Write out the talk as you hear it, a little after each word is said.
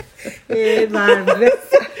Varmt.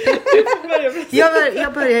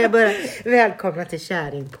 Jag börjar. Välkomna till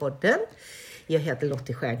Käringpodden. Jag heter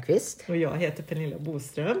Lottie Stjernqvist. Och jag heter Pernilla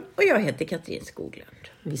Boström. Och jag heter Katrin Skoglund.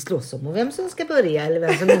 Vi slåss om vem som ska börja eller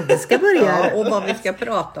vem som inte ska börja. Ja, och vad vi ska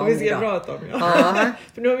prata om idag. Ja.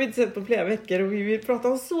 För nu har vi inte sett på flera veckor och vi vill prata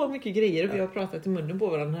om så mycket grejer. Och vi har pratat i munnen på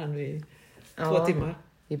varandra här nu i 2 timmar.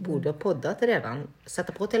 Vi borde ha poddat redan.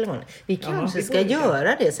 Sätta på telefonen. Vi kanske ska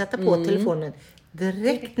göra det. Sätta på telefonen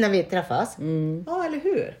direkt när vi träffas. Ja, eller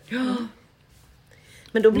hur? Ja.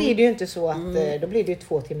 Men då blir det ju inte så att då blir det ju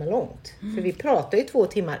 2 timmar långt. För vi pratar ju 2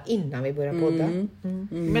 timmar innan vi börjar podda.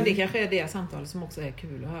 Men det kanske är det samtal som också är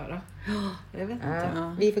kul att höra. Jag vet inte.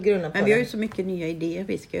 Ja, vi får grunna på Men vi har ju så mycket nya idéer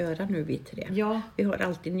vi ska göra nu, vi 3. Ja. Vi har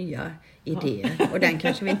alltid nya idéer. Och den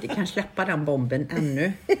kanske vi inte kan släppa den bomben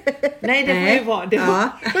ännu. Nej, det får ju vara. Det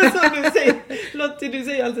får, som du säger, Lottie, du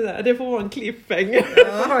säger alltid där. Det får vara en cliffhanger.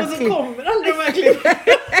 Och så kommer aldrig de här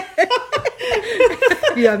cliffhanger.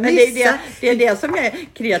 Men det är det som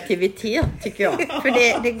är kreativitet, tycker jag.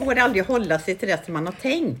 För det går aldrig att hålla sig till det som man har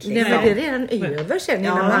tänkt. Liksom. Det är redan över sen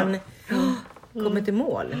innan man kommer till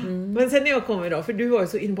mål. Men sen när jag kom idag, för du var ju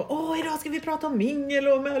så inne på idag ska vi prata om mingel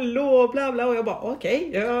och mello och bla bla. Och jag bara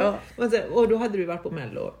okej. Och då hade du varit på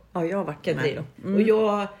mello. Ja, jag har varit på mello.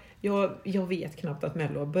 Och jag vet knappt att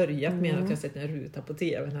mello har börjat med att jag sett en ruta på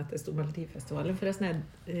tvn att det stod Melodifestivalen. För det är sån här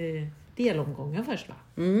delomgången först, va?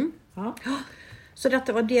 Ja. Så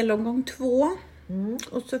detta var delomgång 2.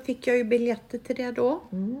 Och så fick jag ju biljetter till det då.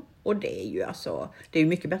 Och det är ju det är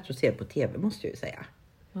mycket bättre att se på tv, måste jag ju säga.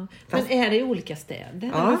 Ja. Men är det i olika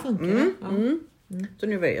städer? Ja. Funkar det? Så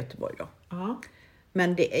nu var jag i Göteborg då. Ja.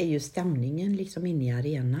 Men det är ju stämningen liksom inne i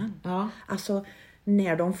arenan. Ja. Alltså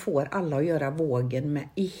när de får alla att göra vågen med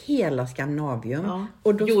i hela Skandinavium. Ja.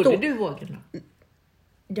 Och då gjorde du vågen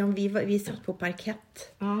då? Vi satt på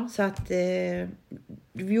parkett. Ja. Så att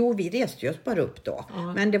vi reste oss bara upp då.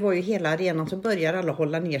 Ja. Men det var ju hela arenan, så börjar alla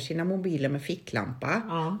hålla ner sina mobiler med ficklampa.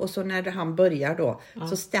 Ja. Och så när han börjar då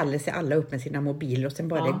så ställer sig alla upp med sina mobiler och sen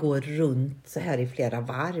bara det går runt så här i flera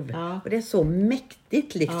varv. Ja. Och det är så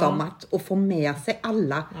mäktigt liksom att få med sig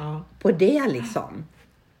alla på det liksom.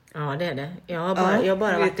 Ja, det är det. Jag har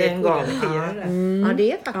bara varit en gång. Ja,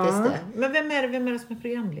 det är faktiskt det. Men vem är det som är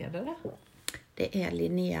programledare? Det är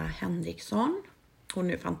Linnea Henriksson.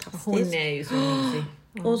 Hon är fantastisk. Hon är ju så mysig.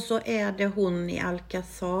 Och så är det hon i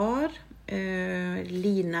Alcazar.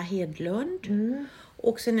 Lina Hedlund.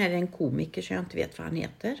 Och sen är det en komiker som jag inte vet vad han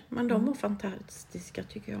heter. Men de var fantastiska,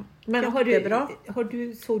 tycker jag. Men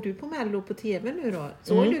såg du på Mello på tv nu då?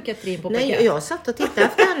 Såg du Katrin på parkett? Nej, jag satt och tittade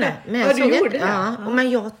efter henne. Men du gjorde det? Ja.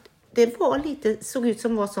 Men det var såg ut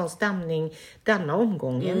som var sån stämning denna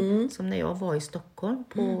omgången. Som när jag var i Stockholm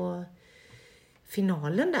på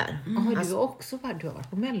finalen där. Du har varit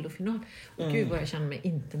på Mello-final. Och gud vad jag känner mig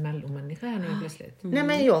inte Mello-människa här nu plötsligt. Nej,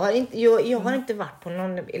 men jag har inte varit på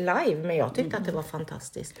någon live, men jag tyckte att det var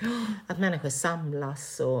fantastiskt. Att människor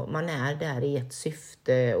samlas och man är där i ett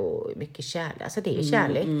syfte och mycket kärlek. Alltså det är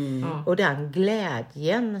kärlek. Och den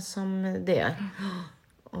glädjen som det.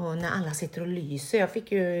 Och när alla sitter och lyser.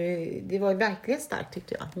 Det var verkligen starkt,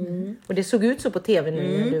 tyckte jag. Och det såg ut så på tv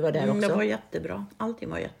nu när du var där också. Det var jättebra. Allting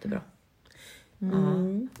var jättebra.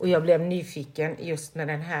 Och jag blev nyfiken just med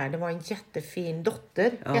den här. Det var en jättefin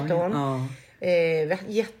dotter, hette hon.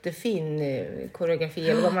 Jättefin koreografi.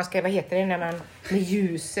 Eller vad heter det när man med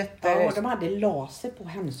ljuset. Ja, de hade laser på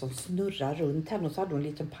henne som snurrar runt henne. Och så hade hon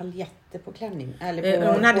lite paljetter på klänning.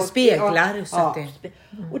 Hon hade speglar.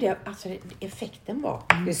 Och det, effekten var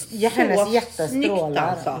hennes jättestrålar.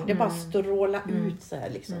 Alltså. Det bara stråla ut så här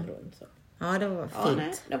liksom runt. Så. Ja, det var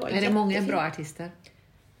fint. Det var är det många bra artister?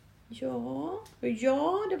 Ja,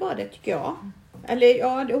 det var det, tycker jag.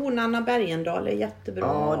 Eller hon Anna Bergendahl är jättebra.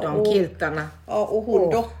 Ja, de kiltarna. Ja, och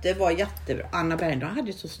hon dotter var jättebra. Anna Bergendahl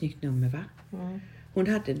hade så snyggt nummer, va? Hon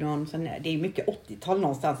hade någon sån här, det är mycket 80-tal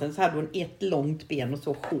någonstans. Så hade hon ett långt ben och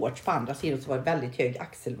så shorts på andra sidan. Så var det väldigt hög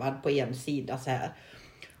axelvadd på en sida så här.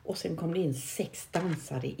 Och sen kom det in 6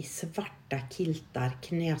 dansare i svarta kiltar,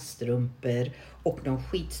 knästrumpor och någon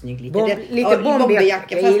skitsnygg lite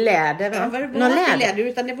bomberjacka i läder. Ja, det var inte läder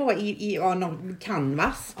utan det var i någon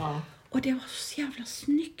canvas. Ja. Och det var så jävla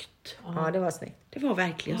snyggt. Ja, det var snyggt. Det var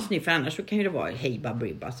verkligen snyggt, för annars så kan ju det vara hej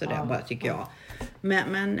babribba så där bara, tycker jag.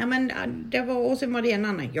 Men det var, och sen var det en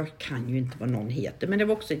annan, jag kan ju inte vad någon heter, men det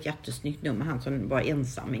var också ett jättesnyggt nummer, han som var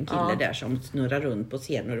ensam, en kille där som snurrar runt på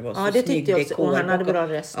scenen, och det var så det tyckte jag också, och han hade bra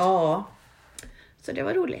röst. Ja. Så det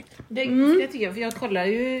var roligt. Det tycker jag, för jag kollar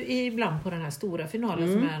ju ibland på den här stora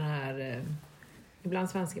finalen som är den här, ibland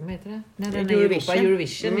svenska, vad heter det? När den är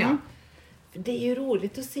Eurovision, ja. Det är ju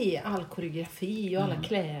roligt att se all koreografi och alla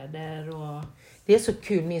kläder och... det är så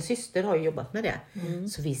kul. Min syster har ju jobbat med det.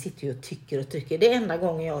 Så vi sitter ju och tycker och tycker. Det är enda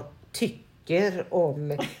gången jag tycker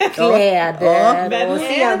om kläder och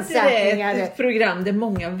scensättningar. Ett program där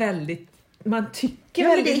många man tycker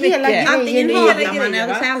men det väldigt är hela mycket. Antingen grejen, hatar man grejer,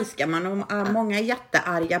 eller så va? älskar man. Och många är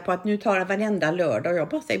jättearga på att nu tar det varenda lördag. Och jag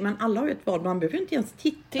bara säger, men alla har ju ett val. Man behöver inte ens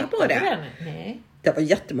titta på det. Nej. Det var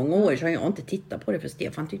jättemånga år sedan jag inte tittade på det. För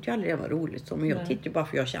Stefan tyckte ju aldrig det var roligt. Så, men jag tittar ju bara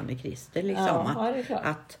för jag känner Christer. Liksom, Ja, det är klart.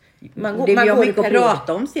 att Man det vi har går i mycket att period.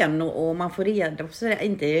 prata om sen. Och man får reda på sådär,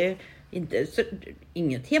 inte så,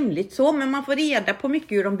 inget hemligt så, men man får reda på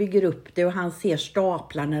mycket hur de bygger upp det och han ser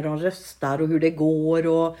staplar när de röstar och hur det går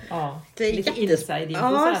och Ja, det är lite inside info.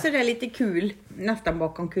 ja, så det är lite kul nästan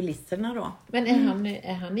bakom kulisserna då. Men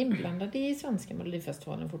är han inblandad i svenska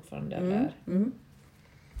Melodifestivalen fortfarande? Eller?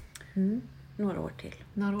 Några år till.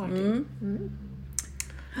 Några år till.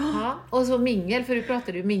 Ja, och så mingel, för du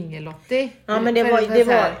pratade ju mingel-Lottie. Ja, men det var för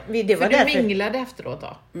därför. du minglade efteråt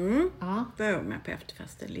då? Ja. Då är jag med på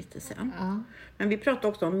efterfesten lite sen. Ja. Men vi pratar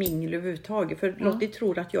också om mingel överhuvudtaget. För Lottie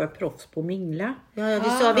tror att jag är proffs på mingla. Ja, vi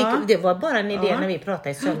sa, det var bara en idé när vi pratade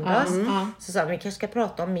i söndags. Så sa vi kanske ska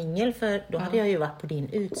prata om mingel. För då hade jag ju varit på din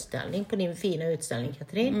utställning. På din fina utställning,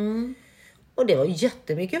 Katrin. Och det var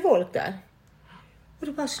jättemycket folk där. Och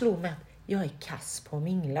det bara slog mig att jag är kass på att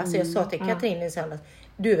mingla. Så jag sa till Katrin i söndags,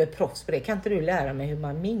 du är väl proffs på det. Kan inte du lära mig hur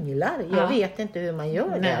man minglar? Jag vet inte hur man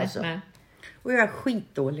gör det. Alltså. Nej. Och jag är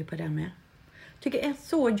skitdålig på det med. Tycker det är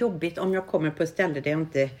så jobbigt om jag kommer på ett ställe där jag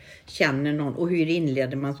inte känner någon. Och hur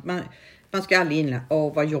inleder man? Man ska aldrig inleda.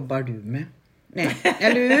 Vad jobbar du med? Nej,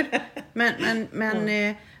 eller hur?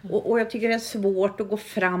 Men och jag tycker det är svårt att gå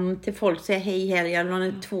fram till folk och säga hej här. Eller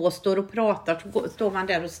när två står och pratar så står man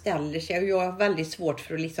där och ställer sig. Och jag har väldigt svårt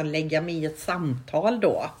för att liksom lägga mig i ett samtal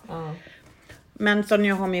då. Men så när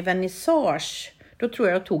jag har min vernissage, då tror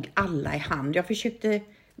jag tog alla i hand. Jag försökte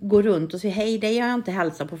gå runt och säga hej, det har jag inte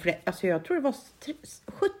hälsat på. För alltså jag tror det var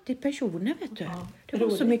 70 personer, vet du. Det var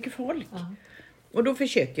så mycket folk. Och då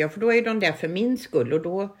försöker jag, för då är de där för min skull. Och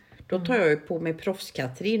då tar jag ju på mig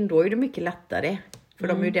proffs-Katrin. Då är det mycket lättare. För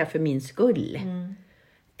de är ju där för min skull.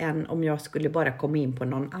 Än om jag skulle bara komma in på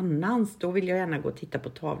någon annans. Då vill jag gärna gå och titta på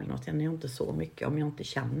tavlan. Och sen är jag inte så mycket om jag inte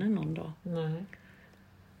känner någon då. Nej.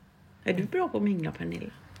 Är du bra på att mingla,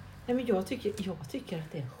 Pernilla? Nej, men jag tycker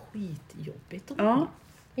att det är skitjobbigt. Ja.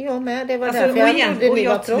 Jag med, det var Alltså, därför jag trodde och ni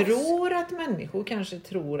var jag proffs. tror att människor kanske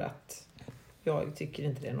tror att jag tycker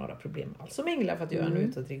inte det är några problem alls att mingla, för att jag är en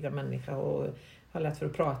utåtriktad människa och har lätt för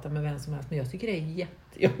att prata med vem som helst. Men jag tycker det är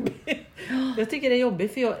jättejobbigt. Jag tycker det är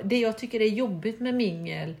jobbigt, för det jag tycker är jobbigt med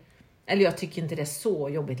mingel, eller jag tycker inte det är så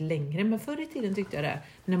jobbigt längre, men förr i tiden tyckte jag det,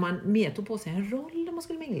 när man mer tog på sig en roll när man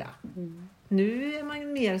skulle mingla. Nu är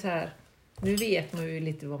man mer så här, nu vet man ju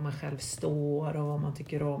lite vad man själv står och vad man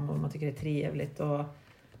tycker om och vad man tycker är trevligt, och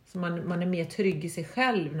så man är mer trygg i sig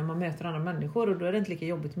själv när man möter andra människor, och då är det inte lika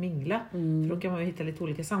jobbigt att mingla. För då kan man ju hitta lite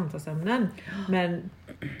olika samtalsämnen. Men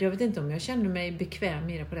jag vet inte om jag känner mig bekväm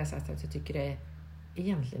i det på det sättet att jag tycker det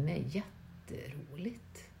egentligen är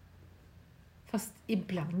jätteroligt. Fast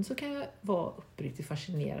ibland så kan jag vara uppriktigt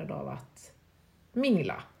fascinerad av att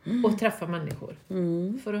mingla och träffa människor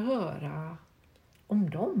för att höra om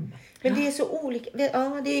dem. Men det är så olika.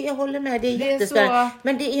 Jag håller med. Det är Det är jättespännande. så-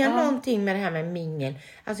 Men det är någonting med det här med mingel.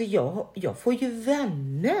 Alltså jag får ju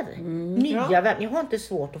vänner. Nya vänner. Jag har inte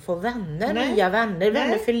svårt att få vänner. Nej. Nya vänner. Vänner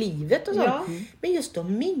Nej. för livet och sånt. Ja. Men just att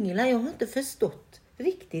mingla, jag har inte förstått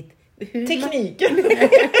riktigt hur Tekniken.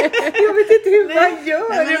 jag vet inte hur man gör.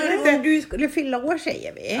 Nej, men om du skulle fylla år,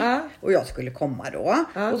 säger vi. Ja. Och jag skulle komma då.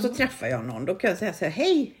 Och så träffar jag någon. Då kan jag säga så här,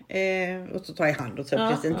 hej. Och så tar jag hand och så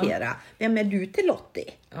presentera. Vem är du till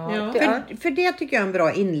Lottie? Ja. För det tycker jag är en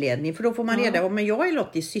bra inledning. För då får man reda på, men jag är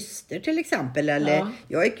Lotties syster till exempel. Eller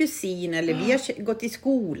jag är kusin. Eller vi har gått i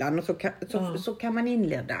skolan. Och så kan man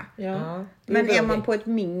inleda. Ja. Men är man på ett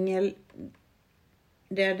mingel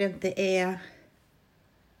där det inte är...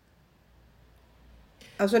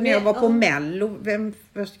 Alltså när jag var på Mello,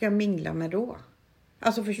 vad ska jag mingla med då?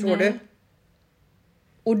 Alltså förstår du?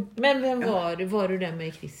 Och, Men vem var du? Var du där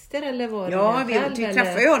med Christer eller var du ja, där själv? vi eller?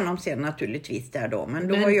 träffade ju honom sen naturligtvis där då. Men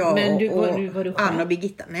då Men- var jag men du- och var du själv? Anna och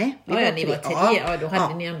Birgitta. Nej, vi Ja, ni var tre. Ja, då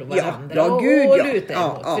hade ni ändå varandra ja, och gud, ja. luta Ja,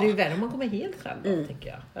 emot. ja. För det är ju värre om man kommer helt själv då, tänker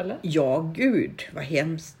jag. Eller? Ja, gud, vad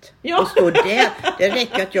hemskt. Ja. Och stå där. Det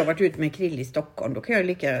räcker att jag varit ute med Krill i Stockholm. Då kan jag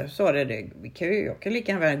jag kan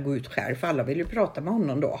lika gärna gå ut själv. För alla vill ju prata med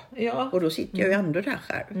honom då. Ja. Och då sitter jag ju ändå där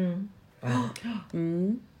själv.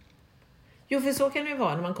 Jo, för så kan det ju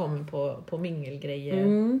vara när man kommer på mingelgrejer.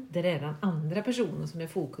 Där det är den andra personen som är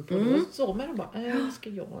fokus på. Då så med dem bara, ska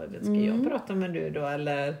jag prata med du då?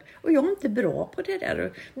 Eller? Och jag är inte bra på det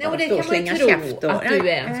där. Nej, och det kan man ju tro att du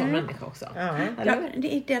är en sån människa också. Ja,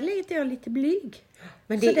 i det läget är jag lite blyg.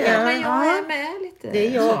 Men Men jag är med lite. Det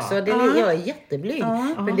är jag också. Jag är jätteblyg.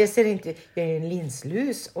 Men det ser inte... Jag är en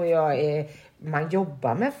linslus och man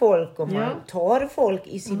jobbar med folk och man tar folk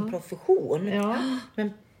i sin profession. Ja.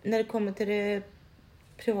 Men när det kommer till det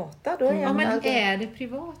privata då är är det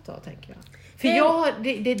privat då, tänker jag? För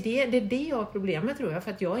det är det jag har problem med, tror jag.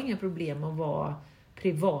 För att jag har inga problem att vara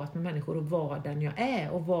privat med människor och vara den jag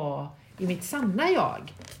är och vara i mitt sanna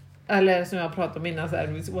jag. Eller som jag pratade om innan, så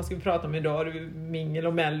här, vad ska vi prata om idag? Mingel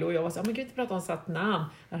och Mello. Och jag var så här, man kan inte prata om satt namn.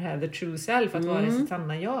 Att have the true self, att vara sitt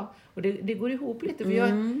sanna jag. Och det går ihop lite.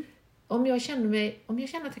 För om jag känner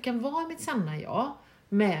att jag kan vara mitt sanna jag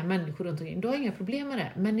med människor runt omkring, då har jag inga problem med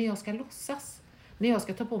det. Men när jag ska låtsas, när jag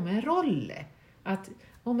ska ta på mig en roll, att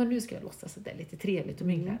men nu ska jag låtsas att det är lite trevligt och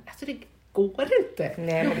mingla. Alltså det går inte.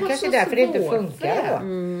 Nej, men det kanske är därför det inte funkar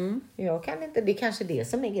då. Jag kan inte, det är kanske det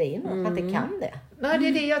som är grejen då, att det kan det. Nej, det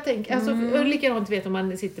är det jag tänker. Alltså, likadant vet om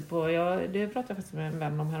man sitter på, det pratade jag faktiskt med en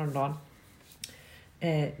vän om häromdagen.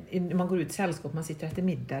 Man går ut i sällskap, man sitter och äter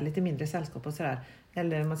middag, lite mindre sällskap och sådär.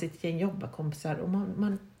 Eller man sitter i en jobbarkompisar och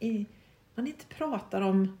man inte pratar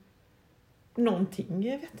om någonting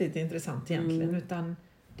vettigt intressant egentligen, utan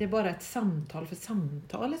det är bara ett samtal för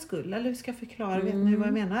samtalets skull. Eller hur ska jag förklara? Vet ni vad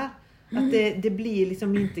jag menar? Att det blir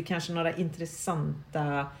liksom inte kanske några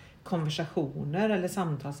intressanta konversationer eller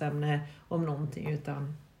samtalsämne om någonting,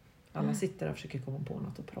 utan alla sitter och försöker komma på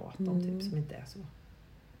något att prata om typ, som inte är så.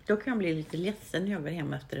 Då kan jag bli lite ledsen när jag går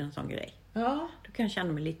hem efter en sån grej. Ja. Då kan jag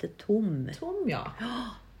känna mig lite tom. Tom, ja.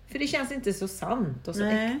 För det känns inte så sant och så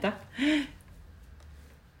äkta.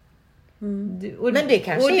 Men det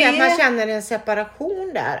kanske är att man känner en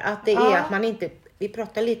separation där. Att det är att man inte, vi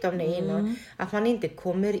pratade lite om det innan, att man inte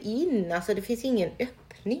kommer in. Alltså det finns ingen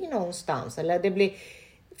öppning någonstans. Eller det blir,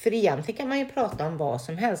 för egentligen kan man ju prata om vad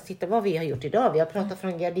som helst. Titta vad vi har gjort idag. Vi har pratat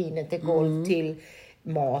från gardiner till golv till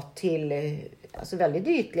mat till alltså väldigt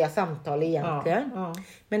ytliga samtal egentligen.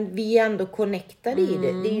 Men vi är ändå connectade i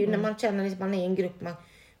det. Det är ju när man känner att man är i en grupp,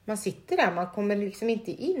 man sitter där, man kommer liksom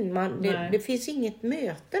inte in. Det finns inget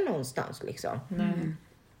möte någonstans liksom.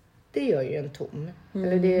 Det gör ju en tom.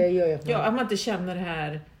 Eller det gör ju att man inte känner det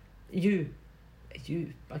här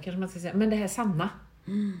djupa kanske man ska säga. Men det här sanna.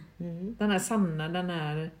 Den här sanna, den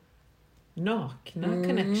här nakna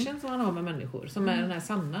connection som man har med människor. Som är den här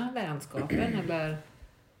sanna vänskapen.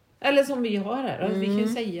 Eller som vi har här. Vi kan ju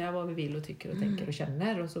säga vad vi vill och tycker och tänker och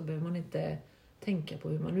känner. Och så behöver man inte tänka på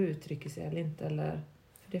hur man uttrycker sig eller inte. Eller,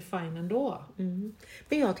 för det är fine ändå.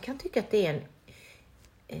 Men jag kan tycka att det är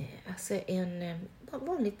en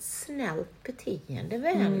vanligt snällt beteende.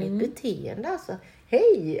 Vänligt beteende. Alltså,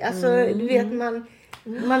 hej! Alltså, du vet,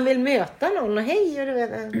 man vill möta någon och hej! Och du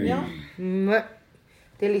vet,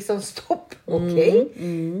 det är liksom stopp. Okej?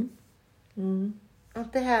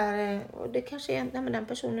 Att det här, och det kanske är, nej men den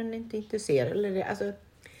personen är inte intresserad. Eller det, alltså,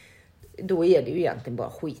 då är det ju egentligen bara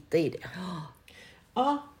skita i det.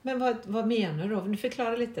 Ja, men vad menar du då? Du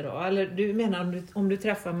förklarar lite då. Eller du menar om du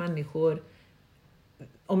träffar människor,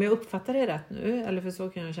 om jag uppfattar det rätt nu, eller för så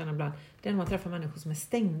kan jag känna ibland, det är när man träffar människor som är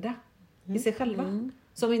stängda i sig själva.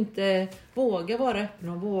 Som inte vågar vara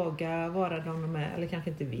öppna och vågar vara de är, eller kanske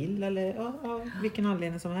inte vill, eller vilken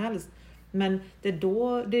anledning som helst. Men det är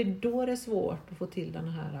då det är svårt att få till den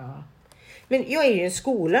här... Men jag är ju i en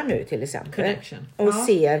skola nu till exempel. Connection. Och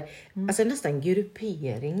ser alltså nästan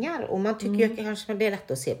grupperingar. Och man tycker ju kanske det är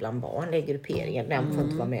rätt att se bland barn. Det är grupperingar. Den får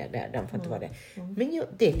inte vara med där. Den får inte vara där. Men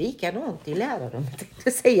det är likadant i lärarrummet.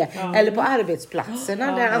 Tänkte säga. Eller på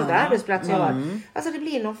arbetsplatserna. Där andra arbetsplatser har. Alltså det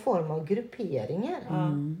blir någon form av grupperingar.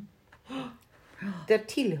 Där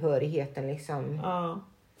tillhörigheten liksom.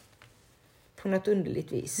 På något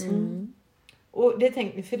underligt vis. Och det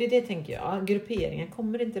tänker jag, grupperingen,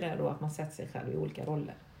 kommer inte det då att man sätter sig själv i olika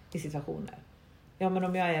roller i situationer? Ja, men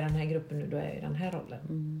om jag är i den här gruppen nu, då är jag i den här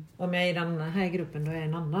rollen. Om jag är i den här gruppen, då är jag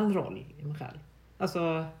en annan roll i mig själv.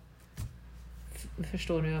 Alltså,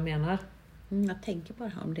 förstår ni vad jag menar? Jag tänker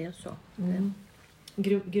bara om det är så.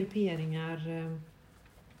 Grupperingar...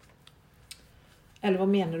 Eller vad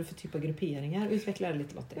menar du för typ av grupperingar? Utveckla det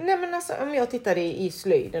lite, Lotte. Nej, men alltså, om jag tittar i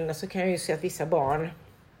slöjden så kan jag ju se att vissa barn,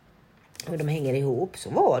 och de hänger ihop. Så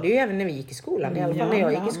var det ju även när vi gick i skolan. I alla fall när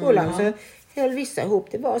jag gick i skolan så höll vissa ihop.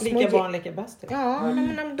 Det var små lika barn, lika bäst. Ja,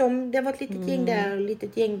 det var ett litet gäng där och ett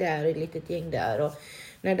litet gäng där och ett litet gäng där. Och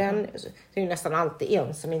när så är det nästan alltid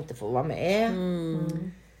en som inte får vara med.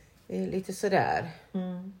 Lite sådär.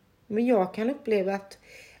 Men jag kan uppleva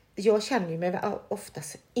jag känner ju mig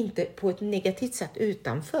oftast inte på ett negativt sätt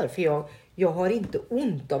utanför. För jag har inte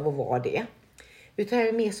ont av att vara det. Utan jag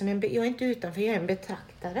är mer som jag är inte utanför, jag är en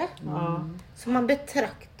betraktare. Så man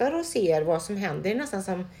betraktar och ser vad som händer. Det är nästan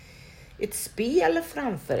som ett spel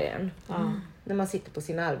framför en. När man sitter på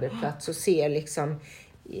sin arbetsplats och ser liksom,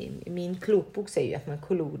 min klokbok säger ju att man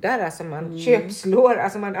kollodar, alltså man köpslår,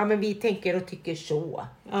 alltså men vi tänker och tycker så.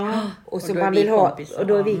 Och så man vill ha, och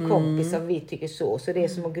då är vi kompisar och vi tycker så det är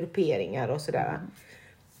små grupperingar och sådär.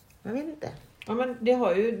 Man vet inte. Ja, men det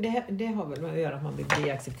har väl med att göra att man vill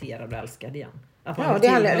bli accepterad och älskad igen. Att man det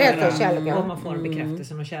handlar rätt om kärleken. Och man får en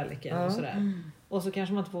bekräftelse och kärleken och sådär. Och så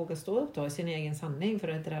kanske man inte vågar stå upp då i sin egen sanning för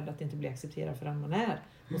att är rädd att inte bli accepterad för den man är.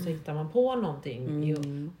 Och så hittar man på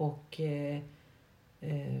någonting och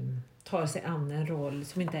tar sig an en roll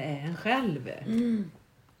som inte är en själv.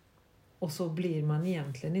 Och så blir man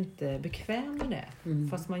egentligen inte bekväm med det.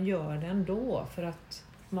 Fast man gör det ändå för att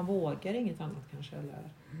man vågar inget annat kanske. Eller.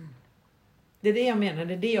 Det är det jag menar,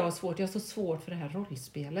 det är det jag har svårt. Jag har så svårt för det här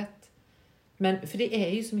rollspelet. Men för det är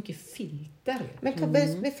ju så mycket filter. Men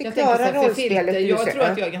förklara rollspelet. Jag tror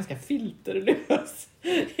att jag är ganska filterlös.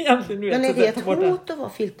 Egentligen, men är det ett hot att vara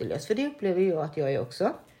filterlös? För det upplever jag att jag är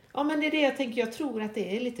också. Ja, men det är det jag tänker. Jag tror att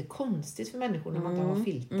det är lite konstigt för människor när man inte har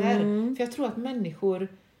filter. För jag tror att människor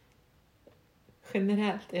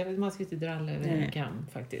generellt, jag vet, man ska inte dra alla över en kam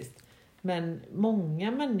faktiskt. Men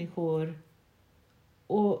många människor,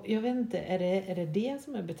 och jag vet inte, är det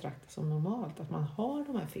som är betraktat som normalt? Att man har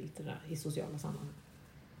de här filterna i sociala sammanhang?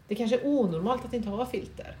 Det kanske är onormalt att inte ha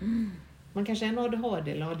filter. Man kanske är en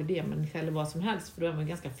ADHD eller ADD-människa eller vad som helst. För då är man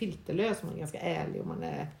ganska filterlös, man är ganska ärlig och man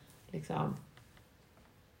är liksom...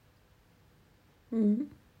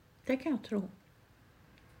 Det kan jag tro.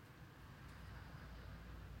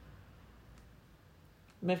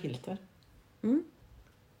 Med filter?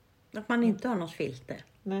 Att man inte har något filter.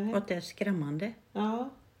 Nej. Och att det är skrämmande. Ja.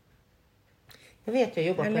 Jag vet, jag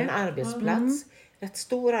jobbar på en arbetsplats. Rätt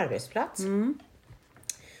stor arbetsplats.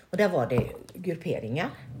 Och där var det grupperingar.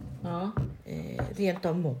 Rent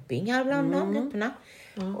av mobbingar bland de grupperna.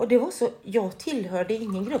 Och det var så, jag tillhörde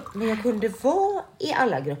ingen grupp. Men jag kunde vara i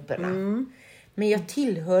alla grupperna. Men jag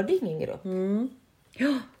tillhörde ingen grupp.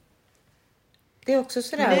 Ja. Det är också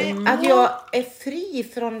sådär att jag är fri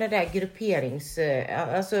från det där grupperings...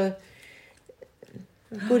 Alltså,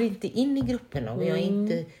 går inte in i grupperna och jag är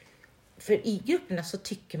inte... För i grupperna så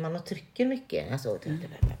tycker man och trycker mycket. Alltså,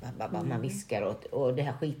 man viskar och det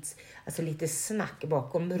här skits... Alltså lite snack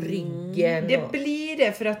bakom ryggen. Det blir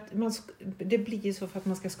det för att det blir så för att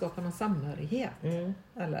man ska skapa någon samhörighet.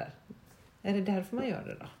 Eller? Är det därför man gör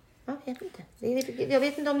det då? Jag vet inte. Jag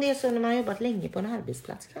vet inte om det är så när man har jobbat länge på en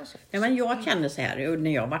arbetsplats kanske. Ja, men jag känner så här,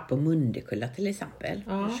 när jag har varit på Mundekulla till exempel.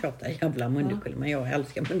 Jag tjatar jävla Mundekulla, men jag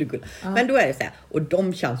älskar Mundekulla. Men då är det så här, och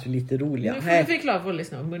de känns ju lite roliga. Nu får du förklara för att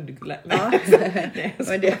lyssna på Mundekulla.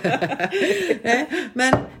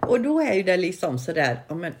 Men, och då är ju det liksom så där,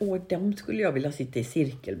 de skulle jag vilja sitta i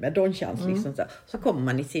cirkel med. De känns liksom så här. Så kommer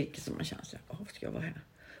man i cirkel som man känner så här, ska jag vara här?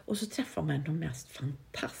 Och så träffar man de mest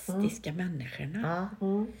fantastiska människorna.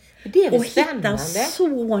 Det är och hittar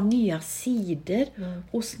så nya sidor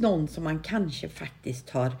hos någon som man kanske faktiskt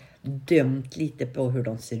har dömt lite på hur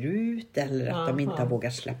de ser ut. Eller att de inte har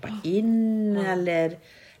vågat släppa in. Eller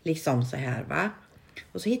liksom så här, va.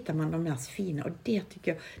 Och så hittar man de mest fina. Och det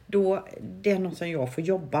tycker jag, då, det är något som jag får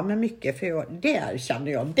jobba med mycket. För där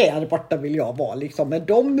känner jag, där borta vill jag vara. Liksom, med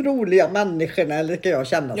de roliga människorna. Eller ska jag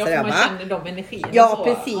känna så här, man känner de energierna. Ja, så.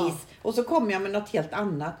 precis. Ja. Och så kommer jag med något helt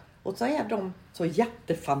annat. Och så är de så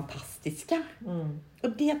jättefantastiska. Och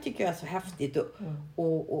det tycker jag är så häftigt.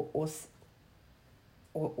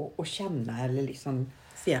 Och känna eller liksom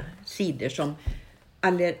se sidor som...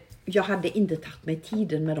 Eller, jag hade inte tagit mig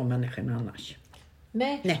tiden med de människorna annars.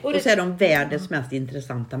 Nej. Och så är de världens mest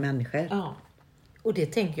intressanta människor. Ja. Och det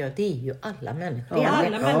tänker jag, det är ju alla människor. Ja,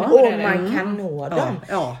 alla människor om man kan nå dem.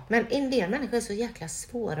 Ja. Men en del människor är så jäkla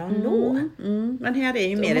svåra att nå. Men här är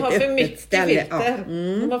ju mer ett öppet ställe.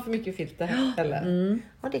 De har för mycket filter. Eller?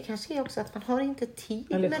 Ja, det kanske är också att man har inte tid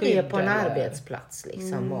med det på en arbetsplats.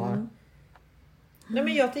 Liksom, Nej,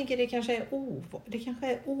 men jag tänker det kanske är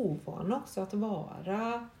ovan också att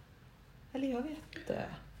vara... Eller jag vet inte.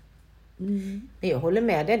 Men jag håller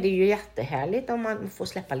med dig. Det är ju jättehärligt om man får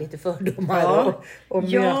släppa lite fördomar och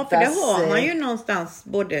mötas. Ja, för det har man ju någonstans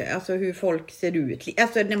både alltså hur folk ser ut.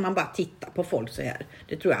 Alltså när man bara tittar på folk så här.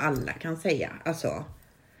 Det tror jag alla kan säga. Alltså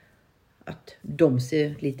att de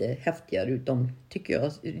ser lite häftigare ut. De tycker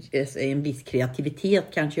jag är en viss kreativitet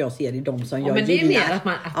kanske jag ser i dem som jag men det är gillar.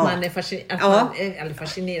 mer att man är fascinerad. Eller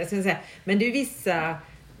fascinerad ska jag säga. Men det är vissa...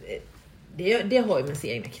 Det har ju med sin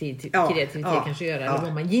egna kreativitet kanske att göra, eller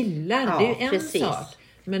vad man gillar. Det är ju en sak.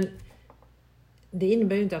 Men det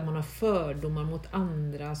innebär ju inte att man har fördomar mot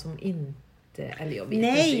andra som inte, eller jag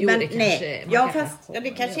vet inte. Det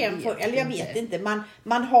kanske är en eller jag vet inte.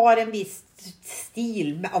 Man har en viss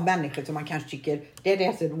stil av människor som man kanske tycker det är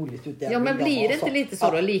det så roligt ut. Ja, men blir det inte lite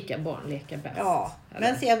så då, lika barn leka bäst? Ja,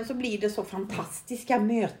 men sen så blir det så fantastiska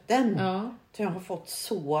möten. Ja. Så jag har fått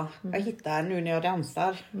så, jag hittar nu när jag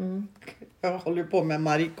rensar. Jag håller på med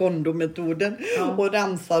Marie Kondo-metoden och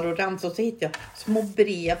rensar och så hittar jag små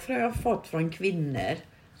brev som jag har fått från kvinnor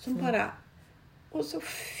som bara, och så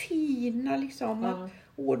fina liksom att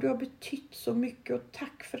du har betytt så mycket och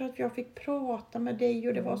tack för att jag fick prata med dig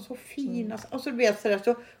och det var så fina. Och så vet jag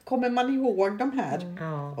så kommer man ihåg de här.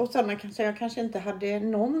 Och sådana jag kanske inte hade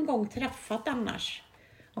någon gång träffat annars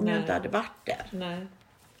om jag inte hade varit där.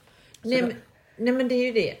 Nej men det är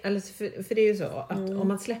ju det. Alltså för det är ju så att om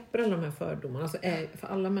man släpper alla de här fördomarna så för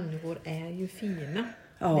alla människor är ju fina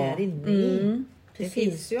där inne i. Det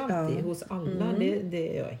finns ju alltid hos alla.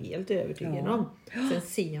 Det är jag helt övertygad om. Sen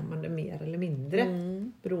ser man det mer eller mindre.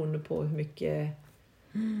 Beroende på hur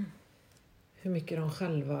mycket de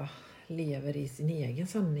själva lever i sin egen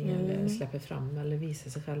sanning. Eller släpper fram eller visar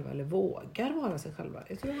sig själva. Eller vågar vara sig själva.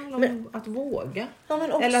 Jag tror det handlar om att våga. Ja,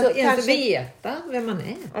 men också, eller att ens veta vem man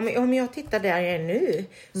är. Om jag tittar där jag är nu.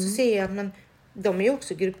 Så ser jag att de är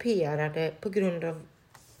också grupperade på grund av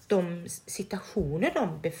de situationer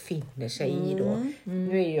de befinner sig i då.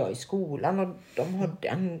 Nu är jag i skolan och de har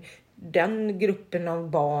den gruppen av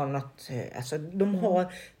barn att alltså, de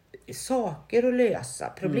har saker att lösa,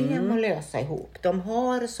 problem att lösa ihop. De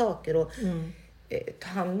har saker att ta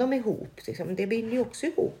hand om ihop. Liksom. Det binder ju också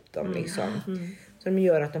ihop dem liksom. Som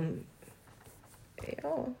gör att de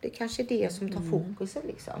det kanske är det som tar fokusen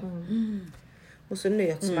liksom. Och så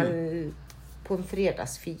möts man på en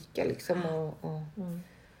fredagsfika liksom och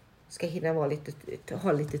ska hinna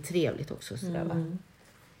ha lite trevligt också. Sådär, va?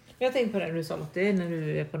 Jag tänkte på det du sa Lotte, när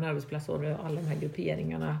du är på en arbetsplats och alla de här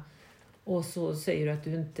grupperingarna. Och så säger du att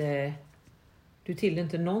du tillhör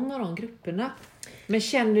inte någon av de grupperna. Men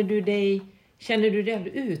känner du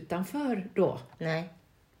dig utanför då? Nej.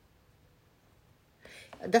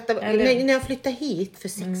 När jag flyttade hit för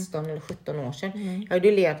 16 eller 17 år sedan. Jag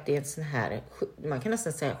hade levt i en sån här, man kan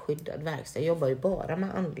nästan säga skyddad verkstad. Jag jobbar ju bara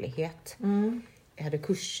med andlighet. Jag hade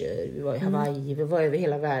kurser, vi var i Hawaii, vi var över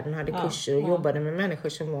hela världen och hade kurser och jobbade med människor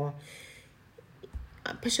som var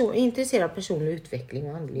intresserade av personlig utveckling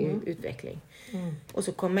och andlig utveckling. Och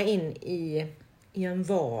så kom jag in i en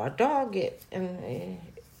vardag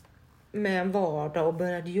med en vardag och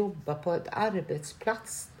började jobba på ett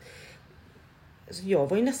arbetsplats. Så jag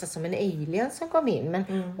var ju nästan som en alien som kom in,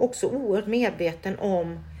 men också oerhört medveten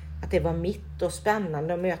om att det var mitt och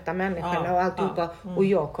spännande att möta människorna och alltihopa. Och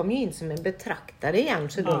jag kom ju in som en betraktare igen.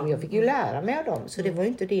 Så jag fick ju lära mig av dem. Så det var ju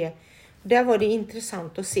inte det. Där var det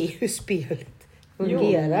intressant att se hur spelet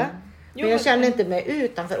fungerar. Men jag kände inte mig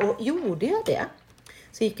utanför. Och gjorde jag det,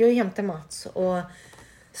 så gick jag hem till Mats och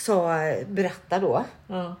berätta då.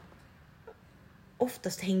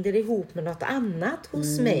 Oftast hängde det ihop med något annat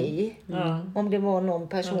hos mig. Om det var någon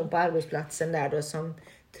person på arbetsplatsen där då som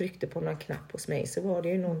tryckte på någon knapp hos mig, så var det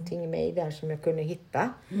ju någonting i mig där som jag kunde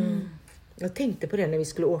hitta. Jag tänkte på det när vi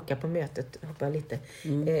skulle åka på mötet,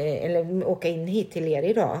 eller åka in hit till er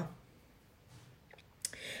idag.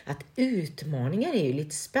 Att utmaningar är ju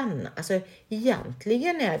lite spännande. Alltså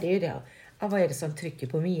egentligen är det ju det. Vad är det som trycker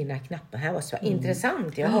på mina knappar här? Vad så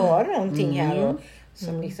intressant. Jag har någonting här och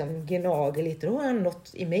som liksom gnager lite. Då har jag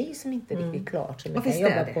något i mig som inte är riktigt klart. Som jag kan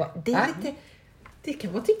jobba på. Det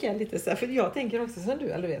kan man tycka lite så här, för jag tänker också som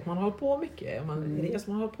du vet, man har på mycket, man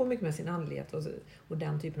har på mycket med sin andlighet och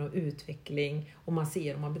den typen av utveckling, och man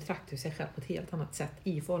ser och man betraktar sig själv på ett helt annat sätt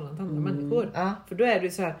i förhållande till andra människor. För då är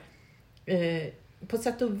det så här, på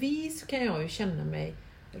sätt och vis kan jag ju känna mig,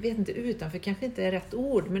 jag vet inte, utanför kanske inte är rätt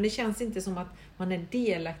ord, men det känns inte som att man är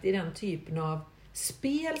delaktig i den typen av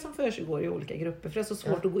spel som försiggår i olika grupper, för det är så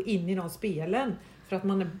svårt att gå in i de spelen. För att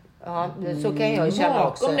man är så kan jag känna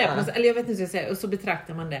också. Eller jag vet inte hur jag säger. Och så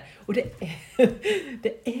betraktar man det. Och det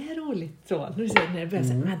är roligt så. När det börjar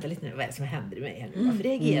säga, vänta lite nu, vad är det som händer i mig här nu? Varför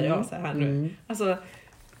reagerar jag så här nu? Alltså,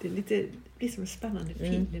 det är som en spännande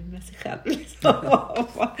film med sig själv.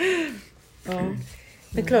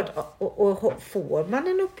 Men klart, och får man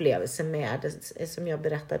en upplevelse med, som jag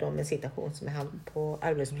berättade om, en situation som jag hade på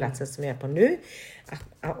arbetsplatsen som jag är på nu.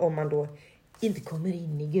 Att om man då inte kommer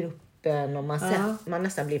in i gruppen och man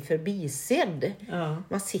nästan blir förbisedd.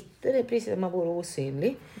 Man sitter där precis som man vore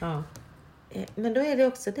osynlig. Men då är det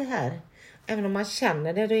också det här, även om man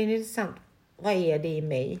känner det, då är det intressant, vad är det i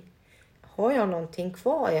mig? har jag någonting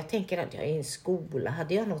kvar? Jag tänker att jag är i en skola.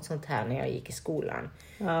 Hade jag något sånt här när jag gick i skolan?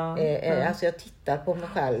 Alltså jag tittar på mig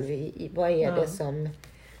själv i vad är det som...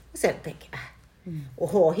 Och sen tänker jag,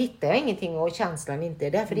 och hittar jag ingenting och känslan inte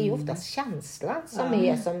är där. För det är ju oftast känslan som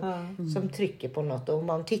är som trycker på något. Och om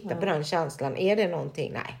man tittar på den känslan, är det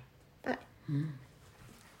någonting? Nej.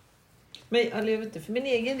 Men jag vet inte, för min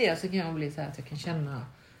egen del så kan jag bli så här att jag kan känna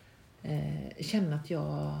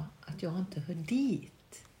att jag inte hör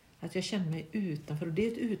dit. Att jag känner mig utanför. Och det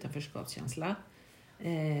är ett utanförskapskänsla.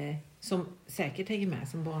 Som säkert hänger med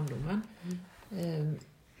som barndomen.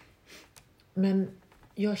 Men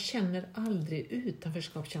jag känner aldrig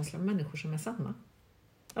utanförskapskänsla med människor som är samma.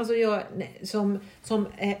 Alltså som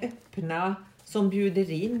är öppna, som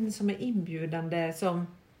bjuder in, som är inbjudande,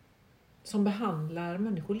 som behandlar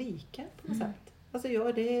människor lika på något sätt. Alltså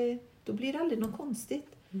då blir det aldrig något konstigt.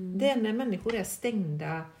 Det är när människor är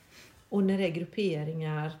stängda och när det är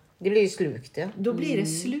grupperingar. Det blir ju slukt. Ja. Då blir det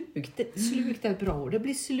slukt. Slukt är ett bra ord. Det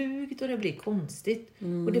blir slukt och det blir konstigt.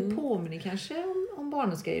 Och det påminner kanske om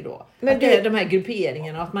barnens grejer då. Men det är de här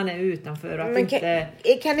grupperingarna och att man är utanför. Och att inte...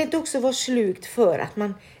 kan det inte också vara slukt för att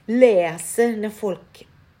man läser när folk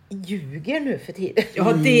ljuger nu för tiden?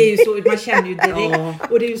 Ja, det är ju så. Man känner ju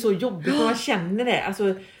direkt. Och det är ju så jobbigt när man känner det.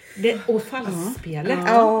 Alltså, och falskspelet.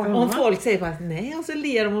 Om folk säger bara att nej, och så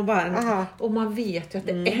ler de och bara och man vet ju att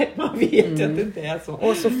det är, man vet ju att det inte är så.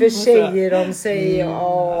 Och så försäger de sig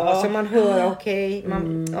så man hör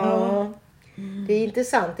det är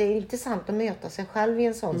intressant. Det är intressant att möta sig själv i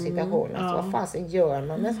en sån situation. Alltså, vad fasen gör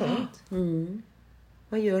man med sånt?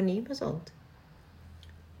 Vad gör ni med sånt?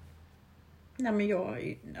 Nej, men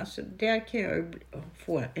där kan jag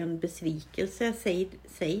få en besvikelse.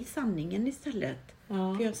 Säg sanningen istället.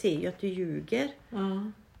 För jag ser ju att du ljuger.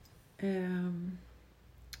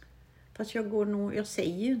 Fast jag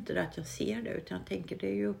säger ju inte det att jag ser det. Utan jag tänker, det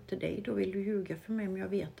är ju upp till dig. Då vill du ljuga för mig, men jag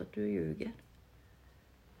vet att du ljuger.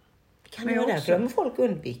 Kan det vara därför att folk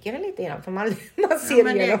undviker det lite grann? För man ser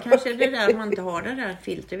men det kanske är det där man inte har det där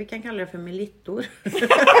filtret. Vi kan kalla det för melittor.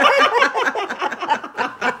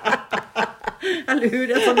 Eller hur?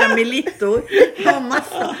 Det är sådana melittor. Ja,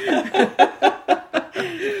 massa.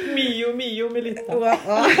 Mio Melita.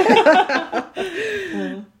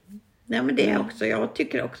 Nej, men det är också, jag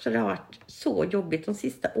tycker också det har varit så jobbigt de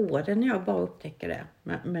sista åren när jag bara upptäcker det.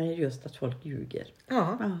 Med just att folk ljuger.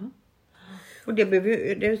 Och det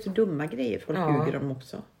är så dumma grejer folk ljuger om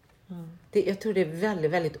också. Jag tror det är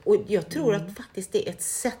väldigt, väldigt... Och jag tror att faktiskt det är ett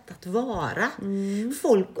sätt att vara.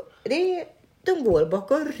 Folk... De går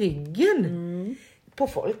bakom ryggen på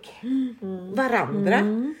folk. Varandra.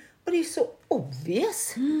 Och det är så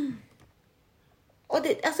obvious. Och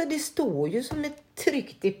det står ju som ett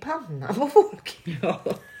tryckt i pannan på folk.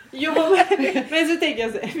 Ja, men så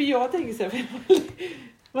tänker jag tänker så här,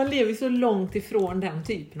 man lever så långt ifrån den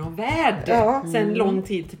typen av värld sen lång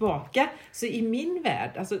tid tillbaka. Så i min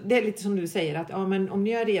värld, alltså det är lite som du säger att men om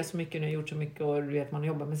ni har det så mycket, ni har gjort så mycket och du vet man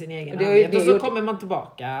jobbar med sin egen arbete och så kommer man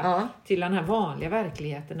tillbaka till den här vanliga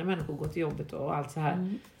verkligheten när människor går till jobbet och allt så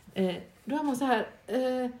här. Då är man så här,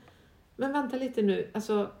 men vänta lite nu,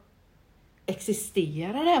 alltså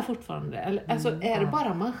existerar det här fortfarande? Eller, alltså är det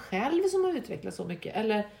bara man själv som har utvecklat så mycket?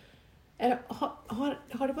 Eller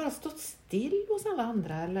har det bara stått still hos alla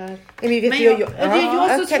andra? Eller?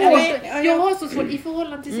 Jag har så svårt i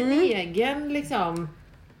förhållande till sin egen liksom.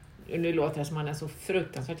 Nu låter det som man är så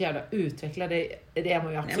fruktansvärt jävla utvecklad. Det är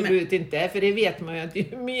man ju absolut inte. För det vet man ju att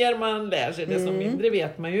ju mer man lär sig desto mindre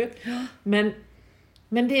vet man ju.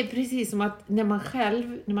 Men det är precis som att när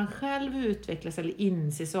man själv utvecklas eller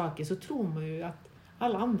inser saker så tror man ju att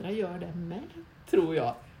alla andra gör det med, tror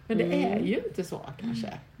jag. Men det är ju inte så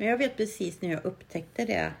kanske. Men jag vet precis när jag upptäckte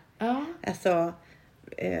det. Alltså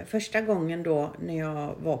första gången då när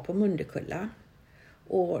jag var på Mundekulla.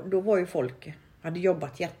 Och då var ju folk, hade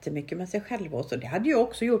jobbat jättemycket med sig själva och så. Det hade jag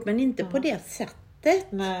också gjort, men inte på det sättet.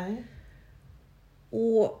 Nej.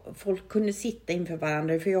 Och folk kunde sitta inför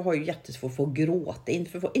varandra, för jag har ju jättesvårt för att gråta.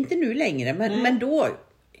 Inte nu längre, men då...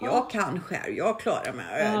 Jag kan själv, jag klarar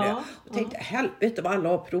mig. Och tänkte, helvete vad alla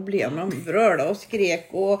har problem. De brölade och skrek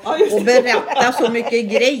och berättade så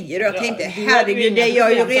mycket grejer. Och jag tänkte, herregud, det är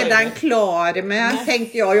jag ju redan klar med.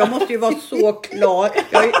 Tänkte jag måste ju vara så klar.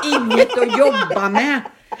 Jag har ju inget att jobba med.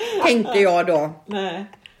 Tänkte jag då. Nej.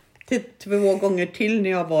 2 gånger till när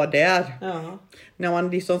jag var där. När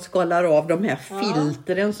man liksom skalar av de här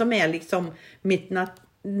filtren som är liksom mitt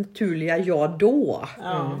naturliga jag då.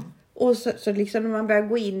 Och så liksom när man började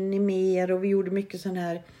gå in i mer och vi gjorde mycket sån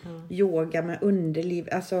här yoga med underliv.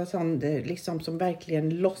 Alltså sån liksom som verkligen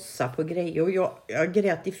lossar på grejer. Och jag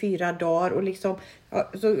grät i 4 dagar och liksom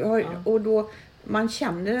och då man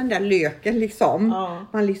känner den där löken liksom. Ja.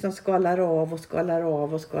 Man liksom skalar av och skalar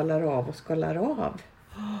av och skalar av och skalar av.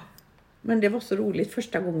 Men det var så roligt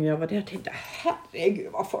första gången jag var där. Jag tänkte,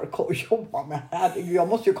 herregud vad folk har att jobba med. Herregud, jag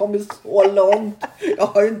måste ju komma så långt. Jag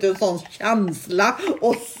har ju inte en sån känsla.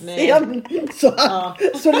 Och sen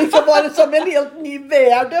så liksom var det som en helt ny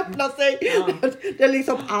värld öppnade sig. Ja. Det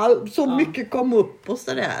liksom så mycket kom upp och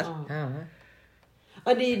sådär.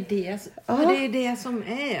 Ja, det är det som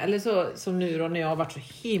är. Eller så som nu då när jag har varit så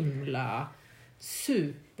himla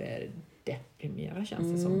superdeprimerad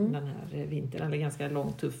känns det som den här vintern. Eller ganska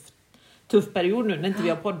lång tuff period nu när inte vi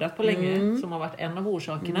har poddat på länge. Som har varit en av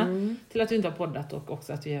orsakerna till att vi inte har poddat. Och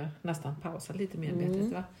också att vi har nästan pausat lite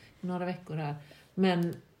medvetet några veckor här.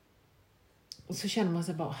 Men och så känner man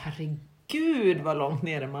sig bara, herregud vad långt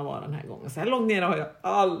nere man var den här gången. Så här långt nere har jag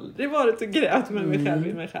aldrig varit och grävt med mig själv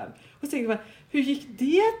i mig själv. Och så tänker man, hur gick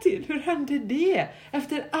det till? Hur hände det?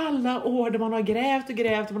 Efter alla år där man har grävt och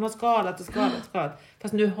grävt och man har skalat.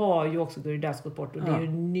 Fast nu har ju också Guri Das gått bort och det är ju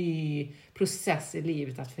en ny process i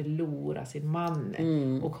livet att förlora sin man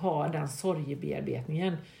och ha den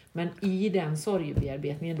sorgebearbetningen. Men i den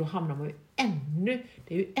sorgebearbetningen då hamnar man ju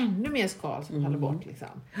det är ju ännu mer skal som faller bort liksom.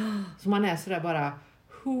 Så man är sådär bara,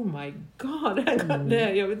 oh my god,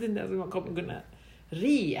 jag vet inte ens om man kommer kunna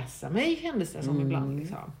resa mig, kändes det som ibland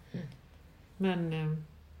liksom. Men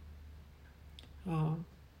ja,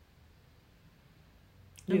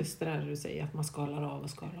 just det där du säger att man skalar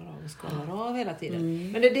av hela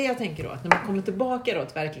tiden. Men det är det jag tänker då, att när man kommer tillbaka då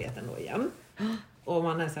till verkligheten då igen och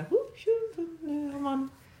man är så här, nu har man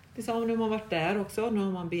liksom, nu har man varit där också, nu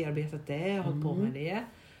har man bearbetat det, hållit på med det.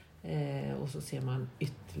 Och så ser man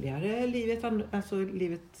ytterligare livet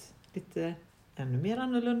lite ännu mer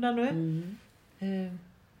annorlunda nu.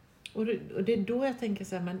 Och det är då jag tänker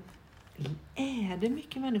så här, men är det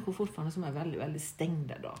mycket människor fortfarande som är väldigt, väldigt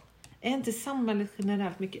stängda då? Är inte samhället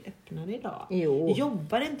generellt mycket öppnare idag? Jo.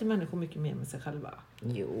 Jobbar inte människor mycket mer med sig själva?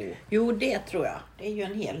 Jo, det tror jag. Det är ju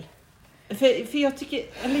en hel... För jag tycker,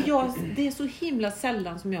 det är så himla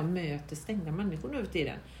sällan som jag möter stängda människor nu för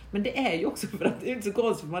tiden. Men det är ju också för att det är inte så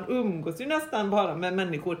konstigt, för man umgås ju nästan bara med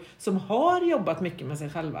människor som har jobbat mycket med sig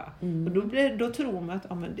själva. Och då tror man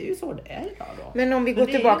att men det är ju så det är idag då. Men om vi går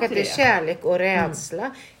tillbaka till kärlek och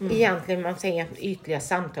rädsla, egentligen man säger att ytliga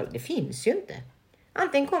samtal, det finns ju inte.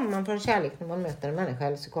 Antingen kommer man från kärlek när man möter en människa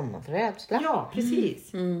eller så kommer man från rädsla. Ja,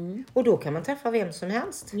 precis. Och då kan man träffa vem som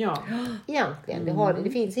helst. Ja. Egentligen.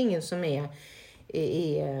 Det finns ingen som är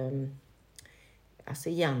alltså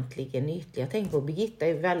egentligen ytlig. Jag tänker på Birgitta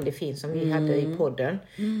är väldigt fin som vi hade i podden.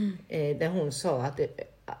 Där hon sa att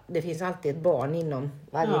det finns alltid ett barn inom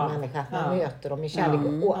varje människa. Att man möter dem i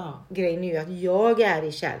kärlek. Och grejen är ju att jag är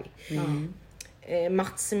i kärlek.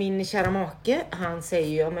 Mats, min kära make, han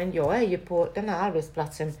säger ju, men jag är ju på den här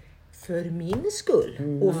arbetsplatsen för min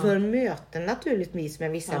skull. Och för möten naturligtvis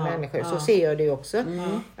med vissa människor. Så ser jag det också.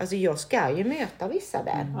 Alltså jag ska ju möta vissa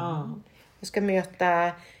där. Jag ska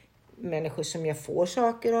möta människor som jag får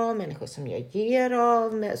saker av, människor som jag ger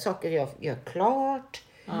av, saker jag gör klart.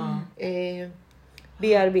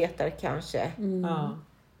 Bearbetar kanske.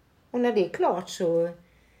 Och när det är klart så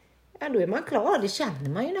då är man klar. Det känner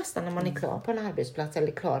man ju nästan när man är klar på en arbetsplats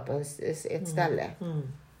eller klar på ett ställe.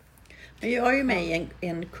 Men jag är ju med i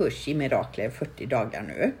en kurs i Mirakler 40 dagar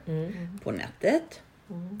nu på nätet.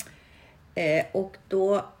 Och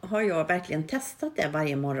då har jag verkligen testat det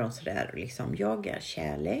varje morgon sådär. Liksom, jag är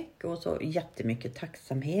kärlek och så jättemycket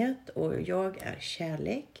tacksamhet. Och jag är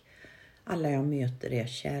kärlek. Alla jag möter är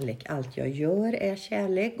kärlek. Allt jag gör är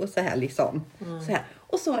kärlek. Och så här liksom. Så här.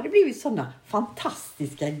 Och så har det blivit sådana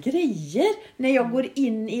fantastiska grejer när jag går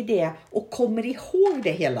in i det och kommer ihåg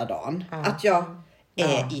det hela dagen. Att jag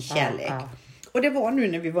är i kärlek. Och det var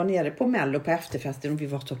nu när vi var nere på Mello på efterfesten och vi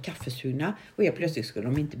var så kaffesugna. Och jag plötsligt skulle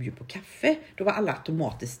de inte bjuda på kaffe. Då var alla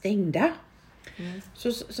automater stängda.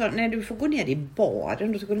 Så när du får gå ner i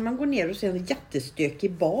baren, då skulle man gå ner och se en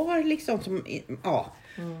jättestökig bar liksom.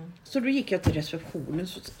 Så då gick jag till receptionen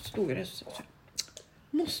så stod jag där så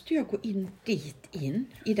måste jag gå in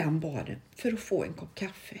i den baren för att få en kopp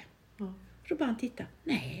kaffe? Då bara han titta.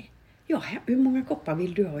 Nej, hur många koppar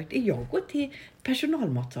vill du ha? Jag går till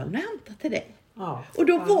personalmatsalen och hämtar till dig. Och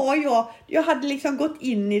då var jag hade liksom gått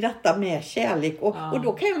in i detta med kärlek och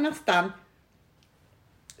då kan jag nästan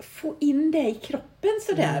få in det i kroppen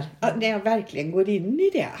sådär. När jag verkligen går in i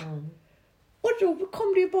det. Och då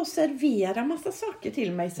kommer det ju bara servera massa saker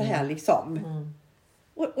till mig så här liksom.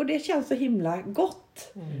 Och det känns så himla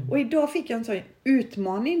gott. Och idag fick jag en sån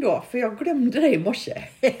utmaning då. För jag glömde det i morse.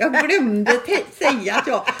 Jag glömde säga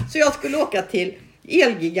att så jag skulle åka till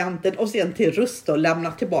Elgiganten och sen till Rusta och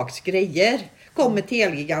lämna tillbaks grejer. Kommer till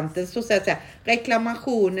Elgiganten så säger så här,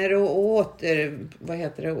 reklamationer och åter, vad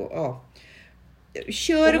heter det, ja.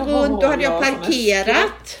 Kör runt, då hade jag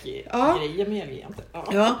parkerat. Ja.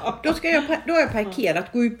 Då har jag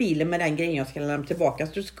parkerat, gå ut bilen med den grejen jag ska lämna tillbaka.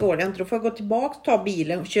 Så går det inte, då får jag gå tillbaka, ta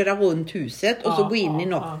bilen och köra runt huset och så gå in i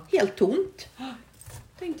något helt tomt.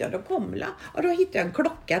 Tänkte jag, då kommer jag. Och då hittade jag en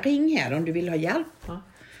klocka, ring här om du vill ha hjälp.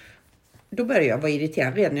 Då började jag vara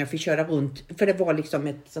irriterad redan när jag fick köra runt. För det var liksom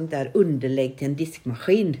ett sånt där underlägg till en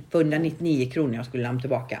diskmaskin för 199 kronor jag skulle lämna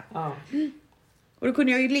tillbaka. Och då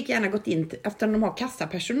kunde jag ju lika gärna gått in eftersom de har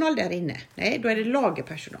kassapersonal där inne. Nej, då är det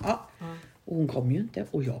lagerpersonal. Och hon kom ju inte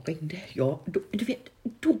och jag ringde. Du vet,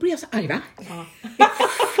 då blir jag så arg, va?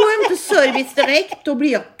 Får jag inte service direkt, då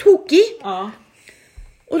blir jag tokig.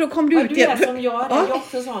 Och då kom du ut. Du är som jag, det är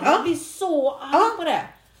också sån. Jag blir så arg på det.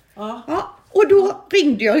 Och då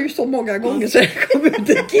ringde jag ju så många gånger så det kom ut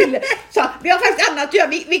en kille. Så vi har faktiskt annat att göra,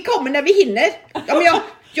 vi kommer när vi hinner. Ja, men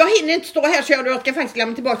jag hinner inte stå här så jag ska faktiskt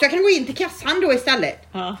lämna tillbaka. Så jag kan gå in till kassan då istället.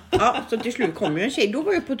 Så till slut kom ju en tjej. Då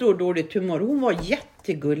var jag på ett dåligt humör. Hon var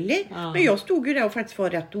jättegullig. Men jag stod ju där och faktiskt var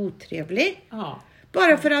rätt otrevlig.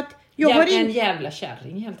 Bara för att jag har en jävla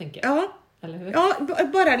kärring helt enkelt. Eller hur? Ja,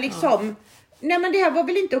 bara liksom. Nej, men det här var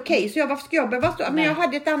väl inte okej. Så varför ska jag behöva stå? Men jag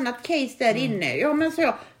hade ett annat case där inne. Ja, men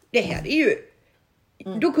så det här är ju...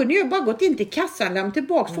 Då kunde jag bara gått in till kassan, lämna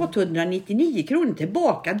tillbaka, fått 199 kronor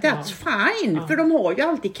tillbaka. That's fine. För de har ju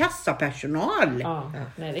alltid kassapersonal.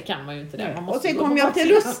 Nej, det kan man ju inte. Det. Man och sen kom jag till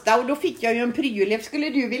Lusta och då fick jag ju en pryo. Skulle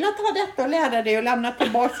du vilja ta detta och lära dig och lämna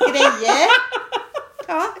tillbaka grejer?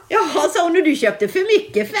 Ja, sa hon, du köpte för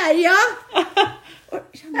mycket färg,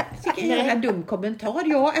 Vilken jävla dum kommentar.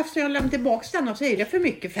 Ja, efter jag lämnade tillbaka den så är det för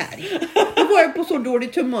mycket färg. Då var jag på så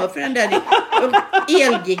dåligt humör för den där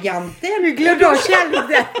Elgiganten. Du glömde av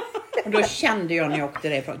kärlek. Och då kände jag när jag åkte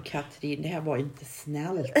därifrån, Katrin, det här var inte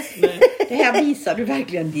snällt. Det här visar du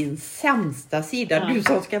verkligen din sämsta sida. Du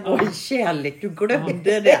som ska vara i kärlek, du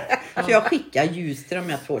glömde det. Så jag skickar ljus till de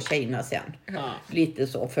här 2 tjejerna sen. Lite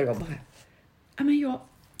så, för jag bara...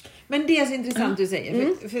 Men det är så intressant du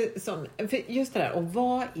säger. För just det där, att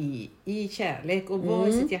vara i kärlek och vara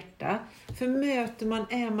i sitt hjärta. För möter man,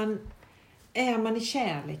 är man i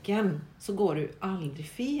kärleken så går du aldrig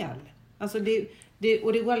fel. Alltså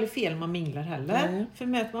och det går aldrig fel om man minglar heller. För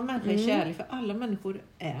möter man människor i kärlek, för alla människor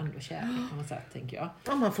är ändå kärlek på något sätt, tänker jag.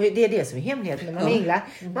 Ja, det är det som är hemligheten när man minglar.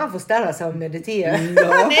 Man får ställa sig och meditera.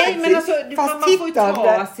 Nej, men alltså, man får ju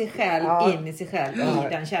ta sig själv in i sig själv i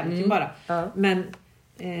den kärleken bara. Men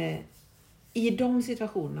i de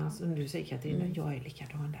situationerna som du säger, Katarina, jag är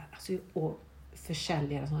likadan där. Alltså, och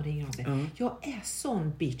försäljare som ringer och säger, jag är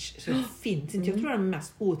sån bitch så det finns inte. Jag tror det är den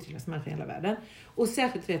mest otrevligaste människan i hela världen. Och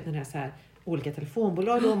särskilt vet när det är så här olika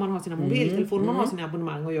telefonbolag då man har sina mobiltelefoner, man har sina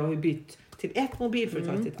abonnemang, och jag har ju bytt till ett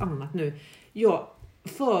mobilföretag till ett annat nu.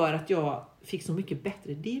 För att jag fick så mycket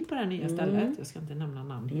bättre deal på det här nya stället. Jag ska inte nämna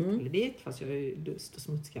namn hit eller dit, fast jag har ju lust att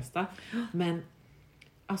smutskasta. Men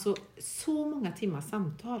alltså så många timmars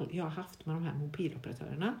samtal jag har haft med de här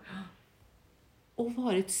mobiloperatörerna. Och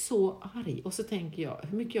varit så arg. Och så tänker jag,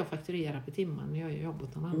 hur mycket jag fakturerar per timman när jag jobbar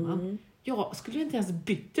åt någon annan. Jag skulle inte ens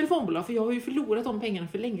bytt telefonbolag, för jag har ju förlorat de pengarna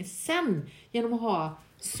för länge sedan. Genom att ha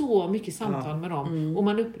så mycket samtal med dem. Och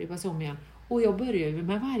man upprepar sig om igen. Och jag börjar ju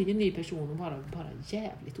med varje ny person och bara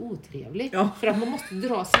jävligt otrevlig. För att man måste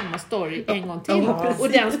dra samma story en gång till. Och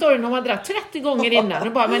den storyn har man dragit 30 gånger innan.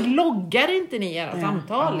 Och bara, men loggar inte ni era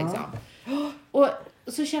samtal liksom? Och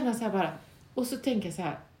så känner jag så här bara. Och så tänker jag så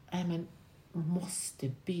här, nej men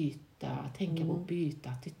måste tänka på att byta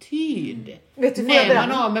attityd. När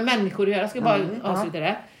man har med människor att göra. Jag ska bara avsluta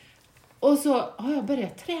det. Och så har jag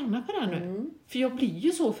börjat träna på det nu. För jag blir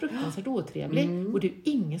ju så fruktansvärt otrevlig. Och det är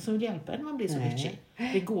ingen som vill hjälpa när man blir så bitchig.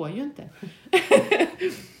 Det går ju inte.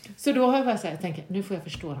 Så då har jag bara så här, jag tänker, nu får jag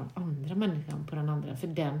förstå den andra människan på den andra. För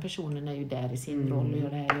den personen är ju där i sin roll och gör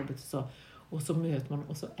det här jobbet och så. Och så möter man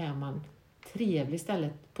och så är man trevlig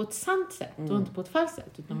istället på ett sant sätt. Och inte på ett falskt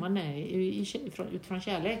sätt. Utan man är utifrån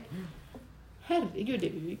kärlek. Herregud, det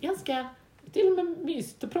är ju ganska... till och med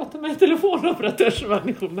mysigt att prata med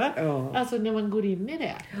telefonoperatörsmänniskor med. Alltså när man går in i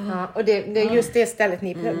det. Ja, och det är just det stället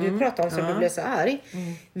du pratade om som du blev så arg.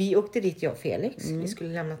 Vi åkte dit, jag och Felix. Vi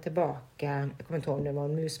skulle lämna tillbaka, jag kommer inte ihåg om det var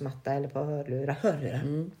en musmatta eller på hörlurar.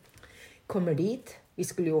 Kommer dit, vi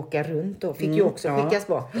skulle ju åka runt och fick ju också skickas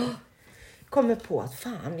bort. Kommer på att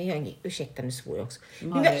fan, ursäkta nu svor jag också. Vi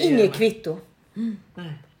har inget kvitto.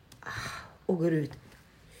 Och går ut.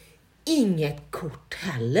 Inget kort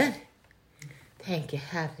heller. Tänker,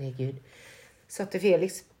 herregud. Så till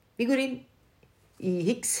Felix, vi går in. i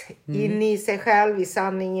Hicks. In i sig själv, i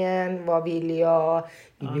sanningen. Vad vill jag?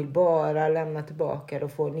 Vi vill bara lämna tillbaka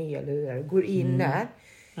och få nya lurar. Går in där.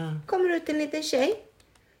 Kommer ut en liten tjej.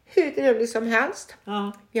 Hur trevlig som helst.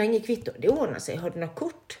 Vi har inget kvitto. Det ordnar sig. Har du något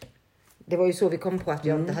kort? Det var ju så vi kom på att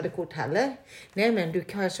jag inte hade kort heller. Nej, men du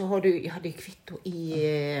kanske har jag hade ju kvitto i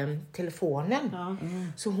telefonen.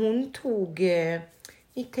 Så hon tog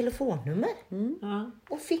mitt telefonnummer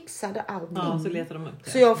och fixade allting. Så letade de upp det.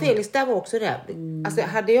 Så jag och Felix där var också rädd. Alltså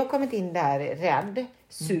hade jag kommit in där rädd,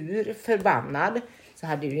 sur, förbannad, så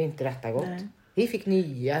hade ju inte detta gått. Vi fick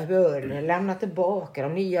nya röror, lämna tillbaka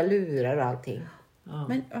de nya lurar och allting.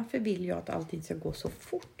 Men varför vill jag att allting ska gå så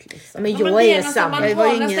fort liksom? Men jag är samma. Det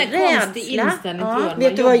var ingen konstig inställning till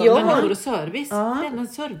vet du vad jag har? har? Och service. Det är någon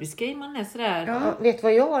servicegrej man är sådär. Vet du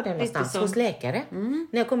vad jag har det någonstans? Hos läkare.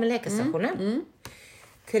 När jag kommer läkarstationen.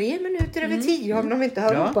 3 minuter över 10 om de inte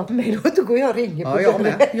har ropat på mig. Då går jag och ringer på jag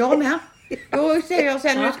med. Då säger jag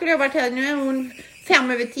sen, nu skulle jag varit här. Nu är hon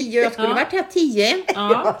 5 över 10 och jag skulle varit här 10.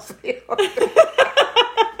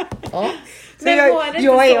 Men var det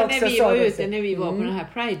inte så när vi var ute, när vi var på den här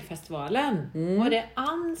Pride-festivalen? Var det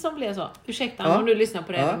Ann som blev så? Ursäkta Ann, om du lyssnar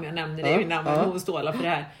på det, om jag nämner det i namn, hon stålar för det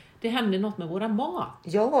här. Det hände något med våra mat.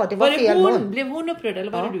 Ja, det var fel hon? Blev hon upprörd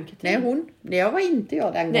eller var det du, Katrin? Nej, hon. Det var inte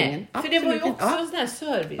jag den gången. För det var ju också en sån här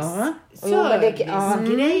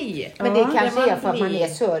servicegrej. Men det kanske är för att man är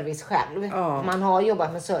service själv. Man har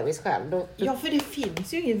jobbat med service själv. Ja, för det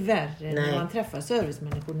finns ju inget värre när man träffar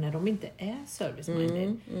servicemänniskor när de inte är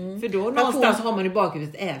service-minded. För då någonstans har man i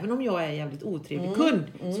bakhuvudet, även om jag är jävligt otrevlig kund,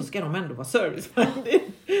 så ska de ändå vara service-minded.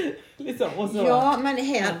 Liksom, ja, men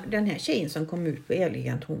den här tjejen som kom ut på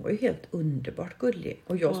Elegant, hon var ju helt underbart gullig.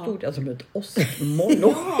 Och jag stod där som ett åskmoln.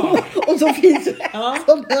 Och så finns det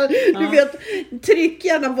sån där, du vet, tryck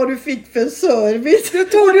gärna vad du fick för service. Du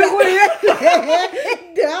tog det på det.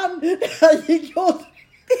 Den gick jag.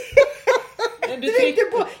 Du tryckte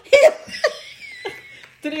på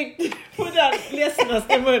tryck på den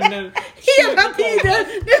ledsnaste munnen hela tiden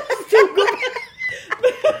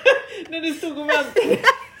när du stod och väntade.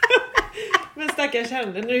 Men stackars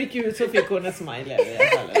henne, när du gick ut så fick hon en smile i alla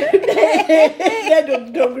fall. Nej, då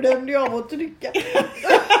glömde jag att trycka.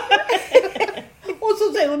 Och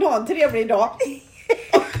så säger hon, ha en trevlig dag.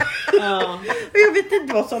 Och jag vet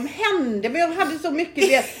inte vad som hände, men jag hade så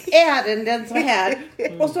mycket ärenden så här.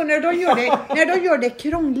 Och så när de gör det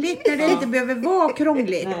krångligt, när det inte behöver vara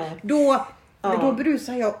krångligt, då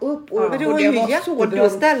brusar jag upp. Och det var ju så bra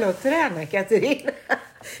ställe att träna, Katrin.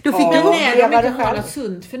 Då fick du uppleva det själv.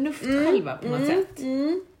 Sunt förnuft själva på något sätt.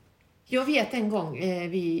 Jag vet en gång,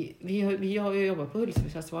 vi har ju jobbat på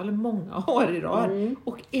Hultsfredsfestivalen många år i rad.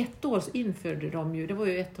 Och ett år så införde de ju, det var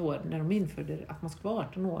ju ett år när de införde att man skulle vara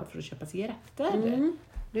 18 år för att köpa cigaretter.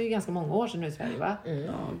 Det är ju ganska många år sedan nu i Sverige, va?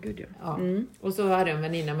 Ja, gud ja. Och så hade jag en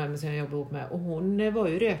väninna med mig som jag jobbade ihop med. Och hon var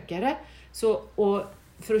ju rökare. Och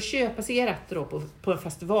för att köpa cigaretter då på en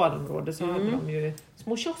festivalområde så hade de ju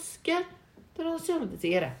små kiosker där de sålde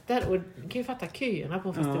cigaretter. Och du kan ju fatta köerna på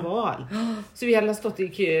en festival. Så vi hade stått i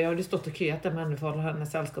kö. Jag hade stått och köat där människor och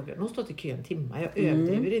hennes sällskap. Hon har stått i kö en timme. Jag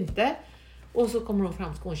överdriver inte. Och så kommer hon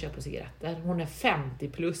fram, ska hon köpa cigaretter. Hon är 50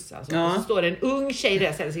 plus alltså. Och så står det en ung tjej där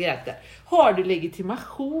och säljer cigaretter. Har du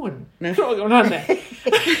legitimation? Frågar hon henne.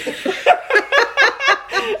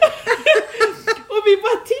 Och vi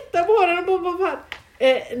bara tittar på den och bara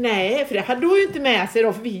nej, för det hade hon ju inte med sig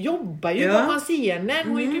då. För vi jobbar ju på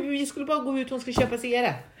scenen. Vi skulle bara gå ut och hon skulle köpa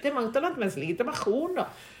cigaretter. Man tar inte med sig legitimation då.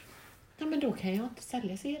 Ja, men då kan jag inte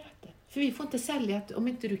sälja cigaretter. För vi får inte sälja om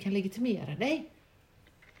inte du kan legitimera dig.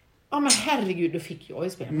 Ja, men herregud, då fick jag ju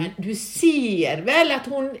spela. Men du ser väl att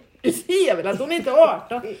hon inte är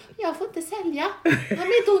 18. Jag får inte sälja. Ja, men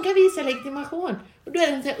inte hon kan visa legitimation. Och då är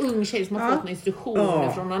det en sån här ung tjej som har fått en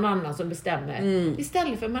instruktioner från någon annan som bestämmer.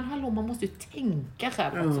 Istället för, men hallå, man måste ju tänka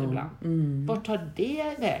själv också ibland. Vart tar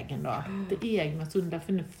det vägen då? Det egna sunda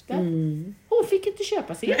förnuftet. Hon fick inte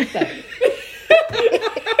köpa cigaretter.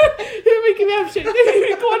 Hur mycket vi försökte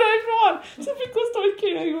vi gå därifrån. Så fick hon stå i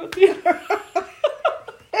kö en gång till.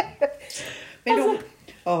 Men alltså,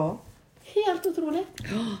 helt otroligt.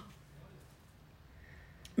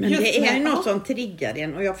 Men just det är ju något som triggar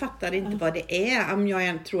en och jag fattar inte vad det är. Om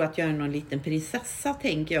jag tror att jag är någon liten prinsessa,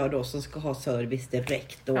 tänker jag då, som ska ha service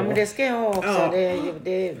direkt. Och... Ja, men det ska jag också. Ja.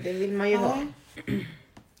 Det vill man ju ha.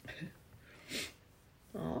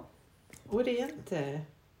 Ja. Och det är inte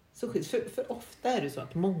så schysst. För ofta är det så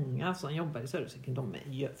att många som jobbar i servicesektorn, de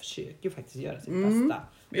försöker faktiskt göra sitt bästa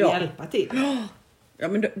och hjälpa till. Ja,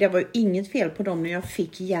 men det var ju inget fel på dem när jag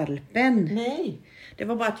fick hjälpen. Nej. Det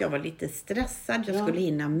var bara att jag var lite stressad. Jag skulle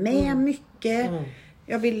hinna med mycket.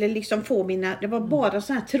 Jag ville liksom få det var bara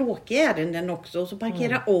så här tråkiga ärenden också. Så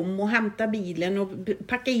parkera om och hämta bilen och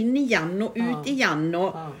packa in igen och ut igen.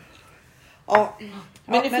 Och,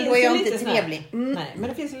 Men det finns då är jag lite inte trevlig. Nej, men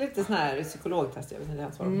det finns ju lite sån här psykologtest, jag vet inte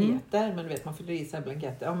ens vad de heter, men du vet, man fyller i så här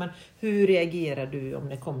blanketter. Ja, men hur reagerar du om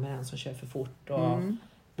det kommer en som kör för fort och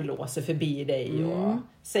blåser förbi dig och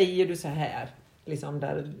säger du så här, liksom,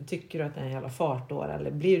 där tycker du att det är en jävla fartår,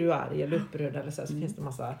 eller blir du arg eller upprörd eller så finns det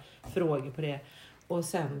massa frågor på det. Och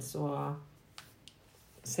sen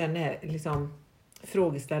är liksom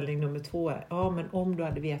frågeställning nummer 2 är, men om du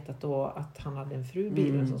hade vetat då att han hade en fru i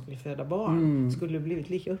bilen som skulle föda barn, skulle du blivit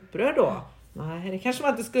lika upprörd då? Nej, det kanske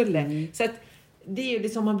man inte skulle. Så att det är ju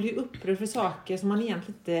liksom, man blir upprörd för saker som man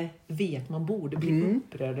egentligen inte vet man borde bli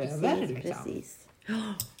upprörd över. Liksom. Precis.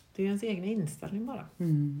 Det är ju ens egna inställning bara.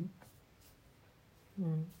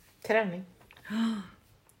 Träning.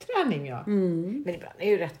 Träning, ja. Men ibland är det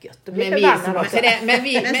ju rätt gött. Men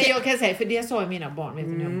jag kan säga, för det sa mina barn, vet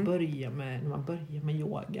du, när man började med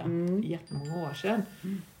yoga jättemånga år sedan.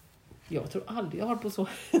 Jag tror aldrig jag har på så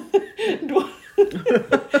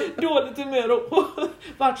dåligt humör och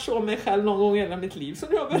varit så mig själv någon gång i hela mitt liv som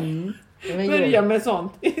jag började med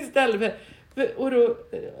sånt istället för och då,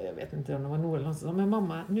 jag vet inte om det var någon som sa, men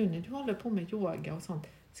mamma, nu när du håller på med yoga och sånt,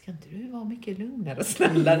 ska inte du vara mycket lugnare och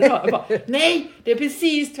snällare? Jag bara, nej, det är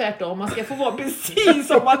precis tvärtom. Man ska få vara precis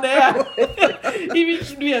som man är.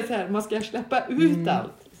 Du vet så här, man ska släppa ut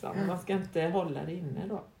allt. Liksom. Man ska inte hålla det inne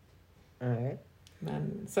då. Nej.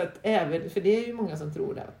 Men så att även, för det är ju många som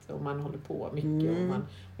tror det, att om man håller på mycket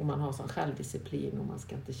och man har sån självdisciplin och man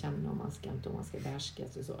ska inte känna och man ska behärska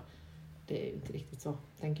sig så. Det är ju inte riktigt så,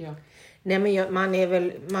 tänker jag. Nej,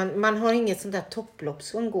 men man har inget sånt där topplopp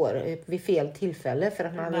som går vid fel tillfälle för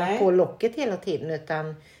att man har på locket hela tiden,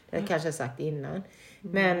 utan det har kanske sagt innan.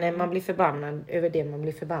 Men man blir förbannad över det man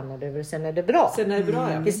blir förbannad över, sen är det bra.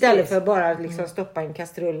 Ja, istället för att bara liksom stoppa en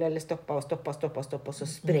kastrull eller stoppa och så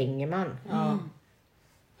spränger man.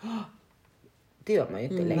 Det gör man ju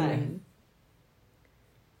inte längre.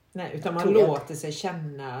 Nej, utan man låter sig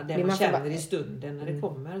känna det man känner i stunden när det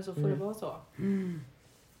kommer, så får det vara så.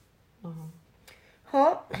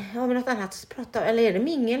 Ja, har vi något annat att prata om? Eller är det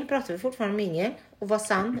mingel? Pratar vi fortfarande mingel? Och vad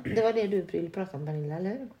sann? Det var det du ville prata om, Pernilla,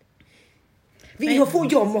 eller?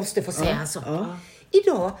 Jag måste få säga en sak.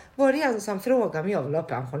 Idag var det en som frågade om jag vill ha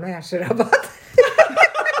pensionärsrabatt.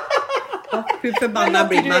 Hur förbannad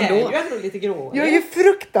blir man då? Jag är nog lite grå. Jag är ju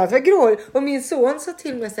fruktansvärt grå. Och min son sa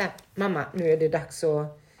till mig så här: mamma, nu är det dags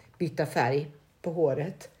att byta färg på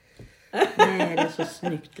håret. Nej, det är så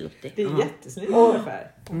snyggt, Lottie. Det är jättesnyggt hårfärg.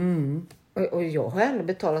 Och jag har ändå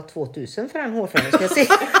betalat 2000 för den hårfärgen, ska jag säga.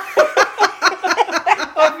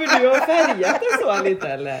 Ja, för du har färgat det så lite,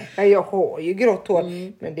 eller? Ja, jag har ju grått hår,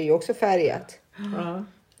 men det är ju också färgat.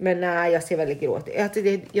 Men nej, jag ser väldigt gråt.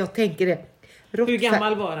 Jag tänker det. Hur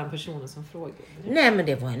gammal var den personen som frågade? Nej, men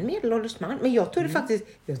det var en medelålders man. Men jag trodde faktiskt,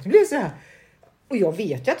 jag blev så här. Och jag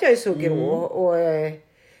vet ju att jag är så grå. Och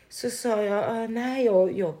så sa jag, nej,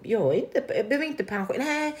 jag behöver inte pension.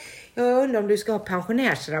 Nej, jag undrar om du ska ha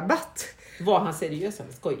pensionärsrabatt. Var han seriös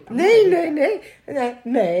eller skojade?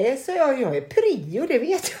 Nej, så jag är prio, det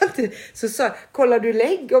vet jag inte. Så sa jag, kollar du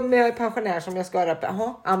lägg om jag är pensionär som jag ska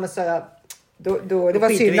ha? Ja, men så jag, då det var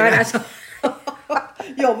synd annars.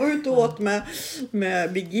 Jag var ute och åt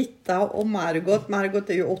med Birgitta och Margot. Margot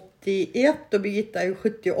är ju 81 och Birgitta är ju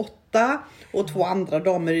 78. Och 2 andra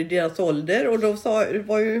damer i deras ålder. Och då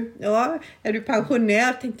är du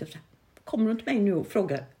pensionär? Tänkte jag, kommer du till mig nu och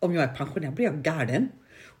frågar om jag är pensionär? Blir jag galen?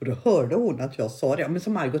 Och då hörde hon att jag sa det. Men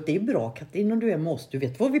som Margot, det är bra Katrin om du är med oss. Du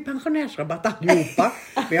vet, var vi pensionärsrabatt allihopa?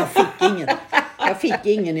 Men jag fick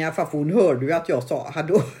ingen i alla fall. För hon hörde ju att jag sa,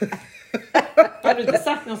 hade du inte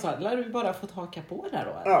sagt något så? Eller har du bara fått haka på där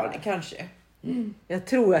då? Eller? Ja, det kanske. Jag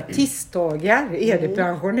tror att tisdagar är det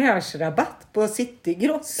pensionärsrabatt på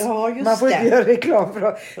Citygross. Ja, just man får inte göra reklam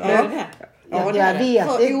för jag vet.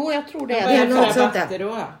 Jo, jag tror det är. Det är något sånt där.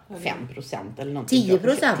 5% eller någonting.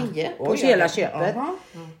 10% på hela köpet.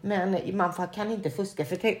 Men man kan inte fuska.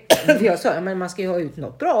 För jag sa, men man ska ju ha ut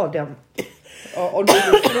något bra av dem. Och du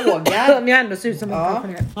frågar. Om jag ändå ser ut som en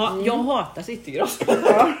pensionär. Ja, jag hatar Citygross.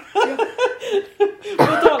 På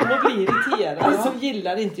tal om att bli irriterad så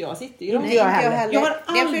gillar inte jag Citygross. Nej, jag heller. Jag har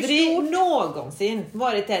aldrig någonsin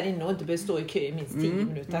varit där inne och inte behövt stå i kö i minst 10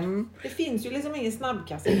 minuter. Det finns ju liksom ingen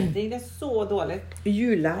snabbkassa. Det är så dåligt.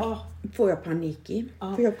 Jula får jag panik i.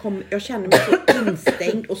 För jag känner mig så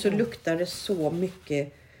instängd och så luktar det så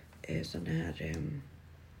mycket sån här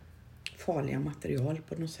farliga material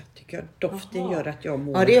på något sätt, tycker jag. Doften gör att jag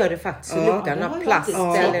mår. Ja, det gör det faktiskt. Det luktar något plast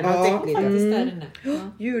eller något äckligt.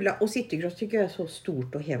 Jula och Citygross tycker jag är så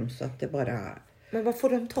stort och hemskt att det bara... Men vad får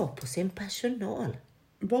de ta på sin personal?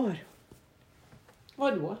 Var?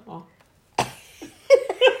 Vadå? Ja.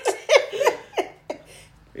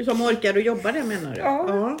 Som orkar att jobba där, menar du?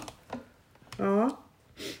 Ja.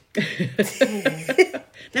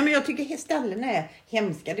 Nej, men jag tycker ställen är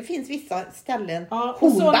hemska. Det finns vissa ställen. Ja,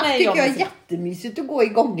 och så Hornbach nej, tycker jag jag är måste- jättemysigt att gå i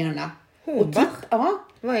gångarna. Hornbach? Ja.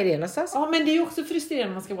 Vad är det någonstans? Ja, men det är ju också frustrerande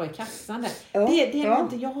när man ska vara i kassan där. Ja, Det är ja.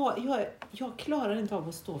 inte, jag klarar inte av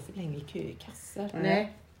att stå för länge i kö i kassor.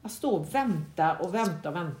 Nej. Att stå och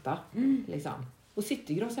vänta. Liksom. Och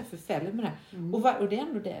Citygross är förfärligt med det. Och det är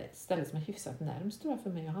ändå det stället som är hyfsat närmst, tror jag, för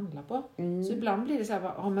mig att handla på. Så ibland blir det så här,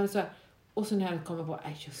 ja, men så här, och så när jag kommer på,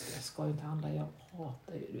 nej just det, jag ska ju inte handla, jag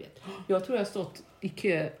hatar ju, du vet. Jag tror jag har stått i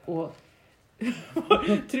kö och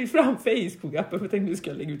tryckt fram Facebook-appen för jag tänkte nu ska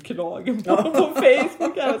jag lägga ut klagen på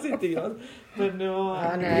Facebook här och Citygross. Men jag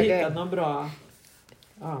har inte hittat någon bra.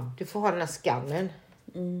 Ja. Du får ha den här skammen.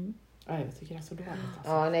 Ja, jag tycker det är så dåligt.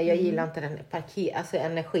 Alltså. Ja, nej, jag gillar inte den alltså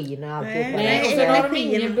energin och allt. Nej, och så har de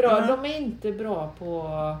ingen bra. De är inte bra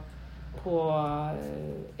på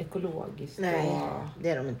ekologiskt. Nej, och det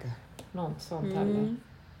är de inte. något sånt heller.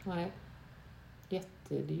 Nej.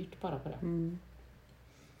 Jättedyrt bara på det.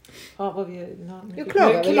 Ja, vad vi... Nu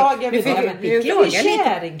klagar vi klagar lite. vi. Nu Vi klagar klagar lite.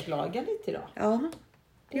 kärringklagar lite idag. Ja.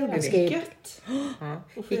 Det är vi. gött. Ja.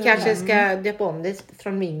 Vi kanske ska döpa om det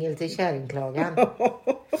från mingel till kärringklagan.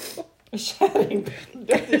 Kärring.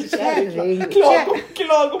 Kärring.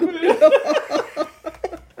 Klagomur.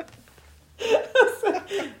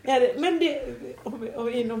 Men det,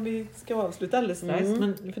 om vi ska avsluta alldeles strax,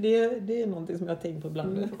 men för det är någonting som jag har tänkt på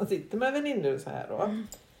ibland när man sitter med vänner så här då.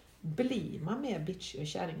 Blir man mer bitchig och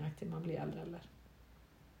kärringaktig när man blir äldre, eller?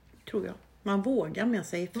 Tror jag. Man vågar med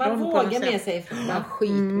sig ifrån. Man på något vågar sätt. med sig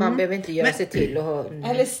ifrån. Man behöver inte göra sig till och ha...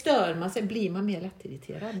 Eller stör man sig, blir man mer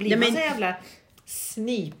lättirriterad? Blir Nej, man men- så jävla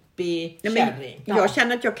snipig Nej, kärring? men jag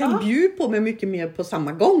känner att jag kan bjuda på mig mycket mer på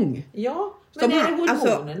samma gång. Ja, men Som det är han, alltså-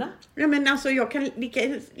 hormonerna. Ja, men alltså jag kan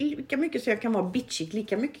lika mycket så jag kan vara bitchig,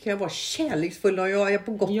 lika mycket kan jag vara kärleksfull och jag är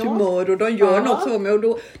på gott humör och de gör Ja. något för mig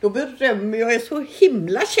och då berömmer jag är så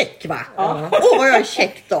himla check, va? Åh, vad jag är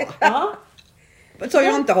check då. Ja. Så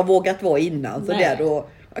jag inte har vågat vara innan så Nej. där, och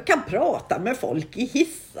jag kan prata med folk i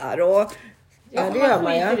hissar och Ja, det gör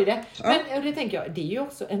man, skiter ja. i det. Men och det tänker jag, det är ju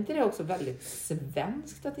också, är inte det också väldigt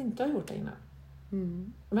svenskt att inte ha gjort det innan?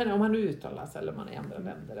 Men om man uttalas eller man är i andra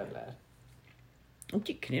länder eller... och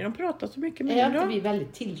tycker ni de pratar så mycket Är med inte då? vi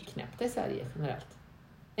väldigt tillknäppta i Sverige generellt?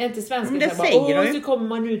 Är inte svenskar Det så bara, säger de ju. så kommer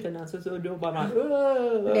man utomlands och så då bara man...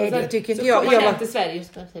 Nej, det tycker inte så jag. kommer man Jag hem var- till Sverige och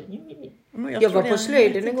så Men Jag tror var det på är-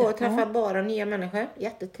 slöjden igår och träffade bara nya människor.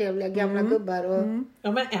 Jättetrevliga gamla gubbar och,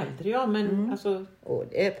 Ja, men äldre ja, men alltså... och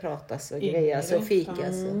det pratas och Yngre. grejer och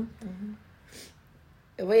fikas. Och.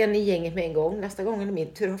 Jag var en i gänget med en gång. Nästa gång är det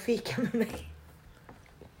min tur att fika med mig.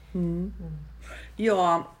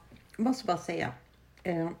 Jag måste bara säga,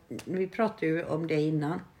 vi pratade ju om det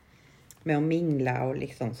innan, med att mingla och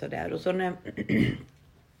liksom sådär. Och så när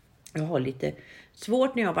jag har lite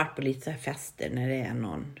svårt när jag har varit på lite så här fester när det är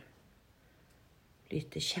någon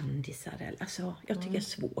lite kändisar. Alltså, jag tycker det är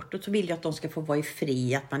svårt. Och så vill jag att de ska få vara i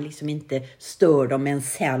fri. Att man liksom inte stör dem med en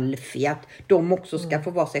selfie. Att de också ska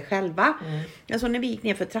få vara sig själva. Alltså när vi gick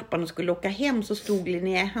ner för trappan och skulle åka hem så stod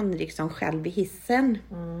Linnea Henriksson själv i hissen.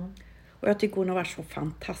 Och jag tycker hon har varit så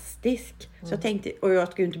fantastisk. Så jag tänkte, och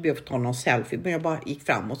jag skulle inte be att få ta någon selfie. Men jag bara gick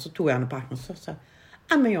fram och så tog jag henne på axeln och sa,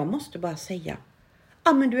 men jag måste bara säga.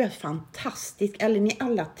 Ja, men du är fantastisk. Eller ni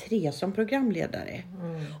alla tre som programledare.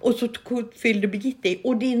 Och så fyllde Birgitta i.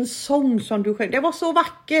 Och din sång som du sjöng. Det var så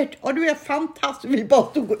vackert. Och du är fantastisk. Vi bara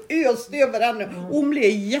stod och öste över henne. Och hon blev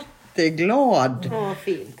jätteglad. Ja,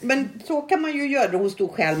 fint. Men så kan man ju göra. Hon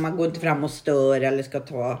stod själv. Man går inte fram och stör. Eller ska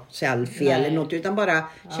ta selfie. Nej. Eller något. Utan bara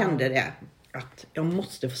kände det. Att jag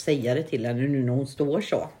måste få säga det till henne nu när hon står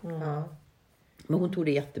så. Ja. Men hon tog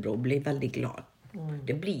det jättebra. Och blev väldigt glad.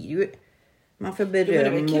 Det blir ju... Man får Jo, men det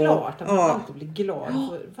beröm. är väl klart att man ja. alltid blir glad.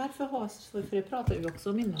 Varför ha, för det pratade vi också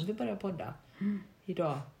om innan vi började podda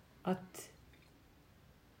idag.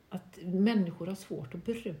 Att människor har svårt att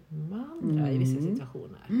berömma andra i vissa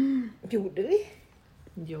situationer. Gjorde vi?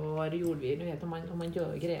 Ja, det gjorde vi. Du vet, om man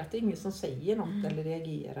gör grejer. Att det är ingen som säger något eller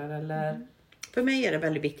reagerar. Eller... För mig är det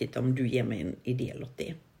väldigt viktigt om du ger mig en idé åt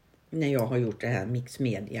det. När jag har gjort det här Mix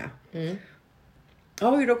Media.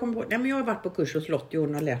 Ja, hur då kom på? Nej, men jag har varit på kurs hos Lottie och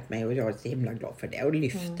hon har lärt mig och jag är så himla glad för det. Och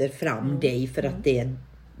lyfter fram dig för att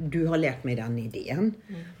du har lärt mig den idén.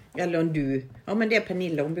 Eller om du, ja men det är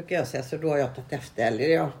Pernilla, hon brukar jag säga så då har jag tagit efter. Eller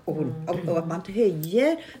ja, och att man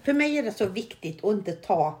höjer. För mig är det så viktigt att inte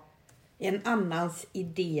ta en annans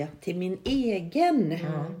idé till min egen.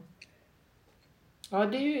 Ja,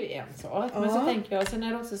 det är ju en sak. Men så tänker jag, sen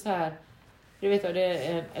är det också så här, du vet det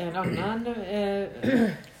är en annan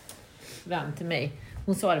vän till mig.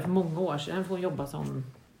 Hon sa det för många år sedan, för hon jobbar som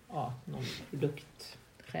någon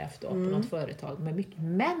produktchef då, på något företag med mycket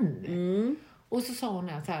män. Och så sa hon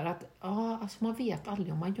så här att alltså man vet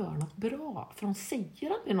aldrig om man gör något bra, för de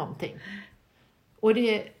säger aldrig någonting.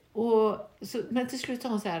 Men till slut sa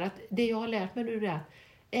hon så här att det jag har lärt mig nu är att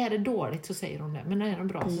är det dåligt så säger de det, men när det är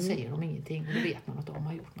bra så säger de ingenting, och då vet man att de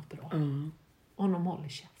har gjort något bra. Och de håller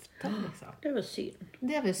käften liksom. Det var synd.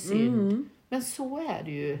 Det är väl synd. Men så är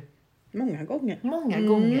det ju många gånger.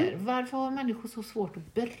 Gånger. Varför har människor så svårt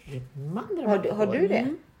att berömma andra? Har du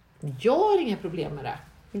det? Jag har inga problem med det.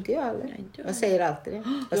 Inte jag heller. Jag säger alltid det.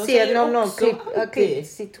 Jag Jag ser säger någon också klippt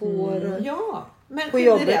sitt hår. Och... Ja, men på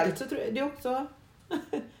generellt jobbet. så tror jag det är också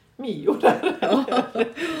Mio där.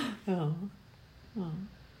 Ja.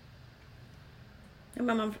 Ja,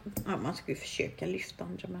 men man ska ju försöka lyfta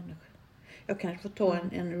andra människor. Jag kanske får ta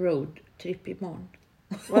en roadtrip imorgon.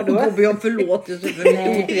 Vadå? Då ber jag om förlåtelse för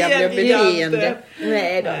mitt otrevliga beteende.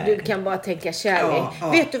 Nej då, du kan bara tänka kärlek.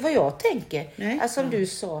 Ja. Vet du vad jag tänker? Nej. Alltså, som du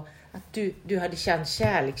sa, att du hade känt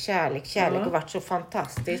kärlek och varit så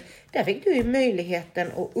fantastisk. Där fick du ju möjligheten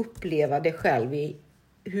att uppleva dig själv i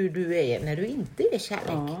hur du är när du inte är kärlek.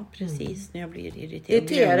 Ja, precis. När jag blir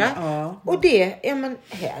irriterad. Ja. Och det är man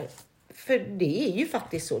här. För det är ju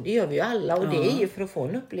faktiskt så. Det gör vi ju alla. Och det är ju för att få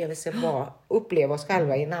en upplevelse. Uppleva oss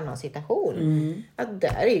själva i en annan situation. Att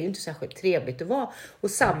där är ju inte särskilt trevligt att vara.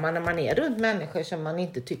 Och samma när man är runt människor som man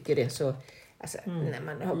inte tycker är så... Alltså, när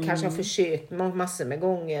man kanske har försökt massor med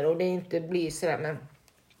gånger. Och det inte blir sådär. Men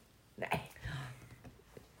nej.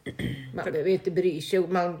 Man behöver inte bry sig.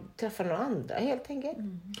 Man träffar några andra helt enkelt.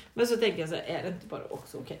 Men så tänker jag så här, är det inte bara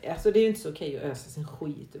också okej? Alltså det är ju inte så okej att ösa sin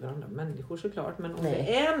skit över andra människor såklart. Men om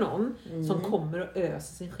det är någon som kommer att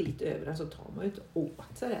ösa sin skit över den, så tar man ju inte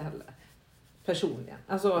åt sig det heller. Personligen.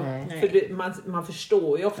 Alltså, för man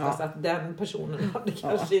förstår ju oftast att den personen hade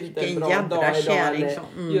kanske inte en bra dag idag. Eller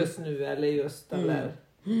just nu eller just eller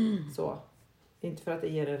så. Inte för att det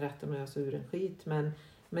ger en rätt att ösa ur en skit.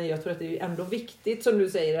 Men jag tror att det är ju ändå viktigt, som du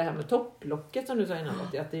säger, det här med topplocket som du sa innan,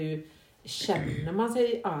 att det är ju, känner man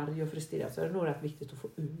sig arg och frustrerad så är det nog rätt viktigt att få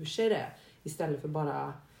ur sig det. Istället för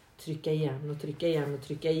bara trycka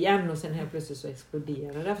igen och sen helt plötsligt så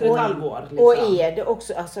exploderar det för ett halvår. Liksom. Och är det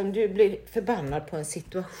också, alltså om du blir förbannad på en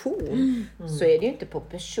situation så är det ju inte på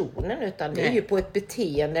personen, utan det är ju på ett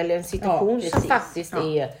beteende eller en situation som faktiskt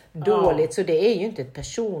är dåligt. Så det är ju inte ett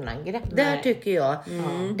personangrepp. Där tycker jag,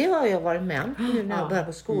 det har jag varit med om nu när jag börjar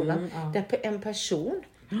på skolan. Där en person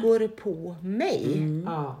går på mig.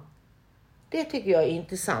 Det tycker jag är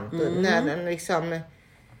intressant. När den liksom...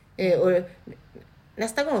 och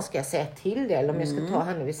nästa gång ska jag säga till det, eller om jag ska ta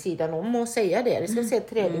henne vid sidan om och säga det. Det ska jag säga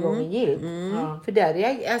 3:e gången gillt. För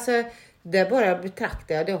där bara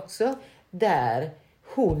betraktar jag det också. Där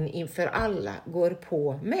hon inför alla går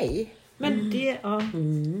på mig. Men det,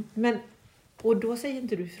 och då säger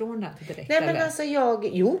inte du ifrån det direkt? Nej, men alltså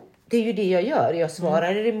det är ju det jag gör. Jag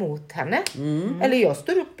svarar emot henne. Eller jag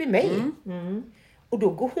står upp i mig. Och då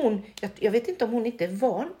går hon, jag vet inte om hon inte är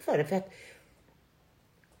van för det, för att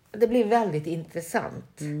det blir väldigt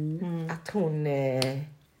intressant att hon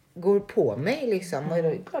går på mig liksom. Och då är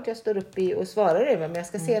det klart jag står upp och svarar det, men jag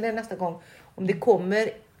ska se det nästa gång. Om det kommer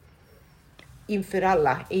inför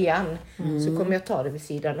alla igen så kommer jag ta det vid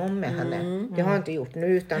sidan om med henne. Det har jag inte gjort nu,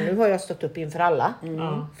 utan nu har jag stått upp inför alla.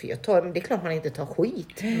 För det är klart man inte tar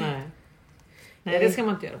skit. Nej, det ska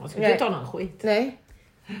man inte göra. Man ska inte ta någon skit. Nej.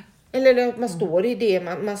 Eller man står i det,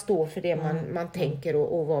 man står för det man tänker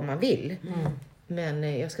och vad man vill.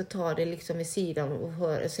 Men jag ska ta det liksom vid sidan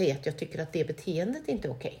och säga att jag tycker att det beteendet inte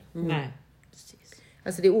är okej. Nej. Precis.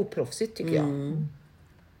 Alltså det är oproffsigt tycker jag.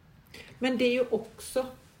 Men det är ju också,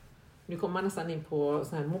 nu kommer man nästan in på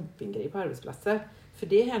sån här mobbinggrejer på arbetsplatser. För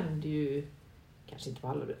det händer ju, kanske inte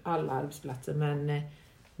på alla arbetsplatser,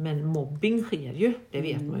 men mobbing sker ju. Det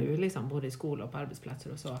vet man ju liksom, både i skola och på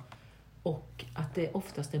arbetsplatser och så. Och att det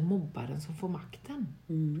oftast är mobbaren som får makten,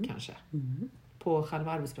 kanske. På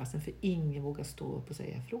själva arbetsplatsen, för ingen vågar stå upp och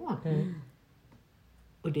säga ifrån.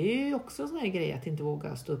 Och det är ju också en sån här grej att inte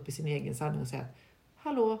våga stå upp i sin egen sanning och säga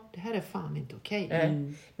hallå, det här är fan inte okej.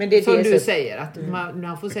 Men det är som det du säger, att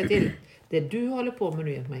man får säga till, det du håller på med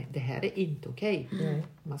nu är mig, det här är inte okej.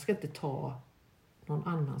 Man ska inte ta någon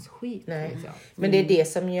annans skit. Liksom. Men det är det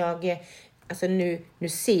som jag... Alltså nu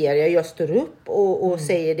ser jag står upp och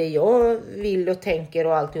säger det jag vill och tänker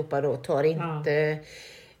och alltihopa då. Tar inte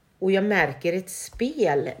Och jag märker ett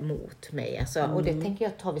spel mot mig. Alltså, och det tänker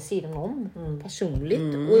jag ta vid sidan om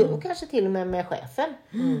personligt. Och kanske till och med chefen.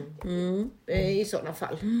 I sådana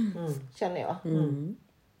fall. Känner jag.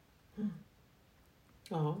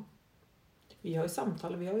 Ja. Vi har ju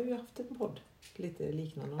samtal, vi har ju haft en podd. Lite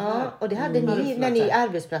liknande. Ja, och det hade ni när ni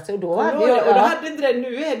arbetsplatser. Och då hade jag... Och då hade inte det,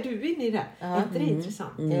 nu är du inne i det. Är inte det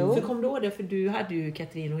intressant? Jo. För kom du ihåg det? För du hade ju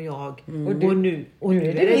Katrin och jag. Och nu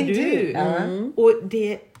är det du. Och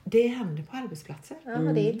det händer på arbetsplatser. Ja,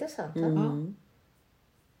 men det är intressant. Ja.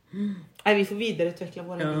 Nej, vi får vidareutveckla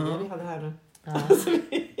våra idéer vi hade här nu.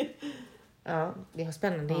 Ja, vi har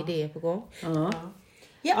spännande idéer på gång.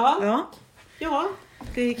 Ja.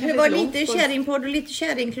 Det var lite kärringpodd och lite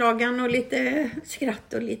kärringklagan och lite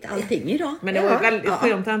skratt och lite allting idag. Men det var väldigt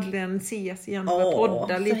skönt att äntligen ses igen och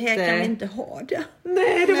podda lite. Så här kan vi inte ha det.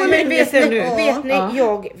 Nej, det var länge sedan nu. Vet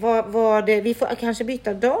ni, vi får kanske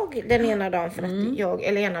byta dag den ena dagen för att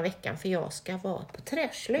eller ena veckan för jag ska vara på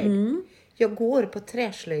träslöjd. Jag går på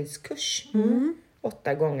träslöjdskurs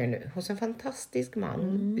 8 gånger nu hos en fantastisk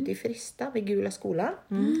man ute i Frista vid Gula skolan.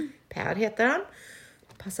 Per heter han.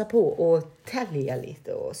 Passa på att tälja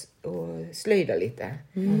lite och slöjda lite.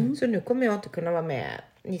 Så nu kommer jag inte kunna vara med.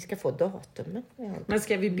 Ni ska få datumen. Men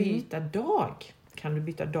ska vi byta dag? Kan du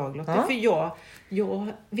byta dag, Lotta? För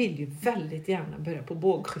jag vill ju väldigt gärna börja på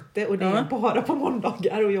bågskytte. Och det är bara på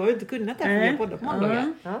måndagar. Och jag har ju inte kunnat det för jag poddar på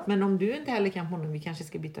måndagar. Men om du inte heller kan på måndag, vi kanske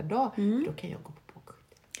ska byta dag. Då kan jag gå på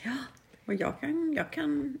bågskytte. Ja, och jag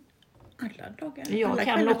kan alla dagar. Jag alla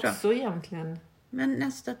kan kvällar, också egentligen. Men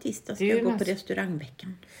nästa tisdag ska jag gå på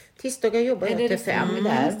restaurangveckan. Tisdagar jobbar jag till 5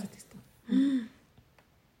 där.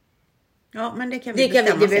 Ja, men det kan vi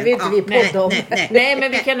bestämma det behöver inte vi podda om. Nej,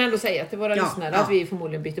 men vi kan ändå säga till våra lyssnare att vi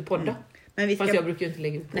förmodligen byter podda. Men vi ska, fast jag brukar ju inte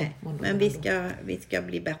lägga ut på måndag. Men vi ska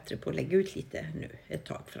bli bättre på att lägga ut lite nu ett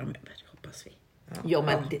tag framöver, hoppas vi. Ja,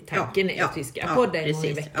 men tanken är att vi ska podda en gång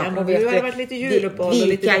i veckan. Och det har varit lite juluppehåll och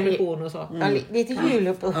lite depression och så. Lite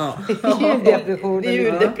juluppehåll.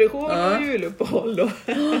 Juldepression och juluppehåll då.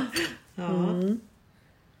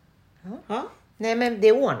 Nej, men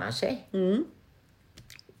det ordnar sig.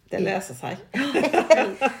 Det löser sig.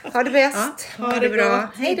 Ha det bäst. Ha det bra.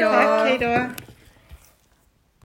 Hej då.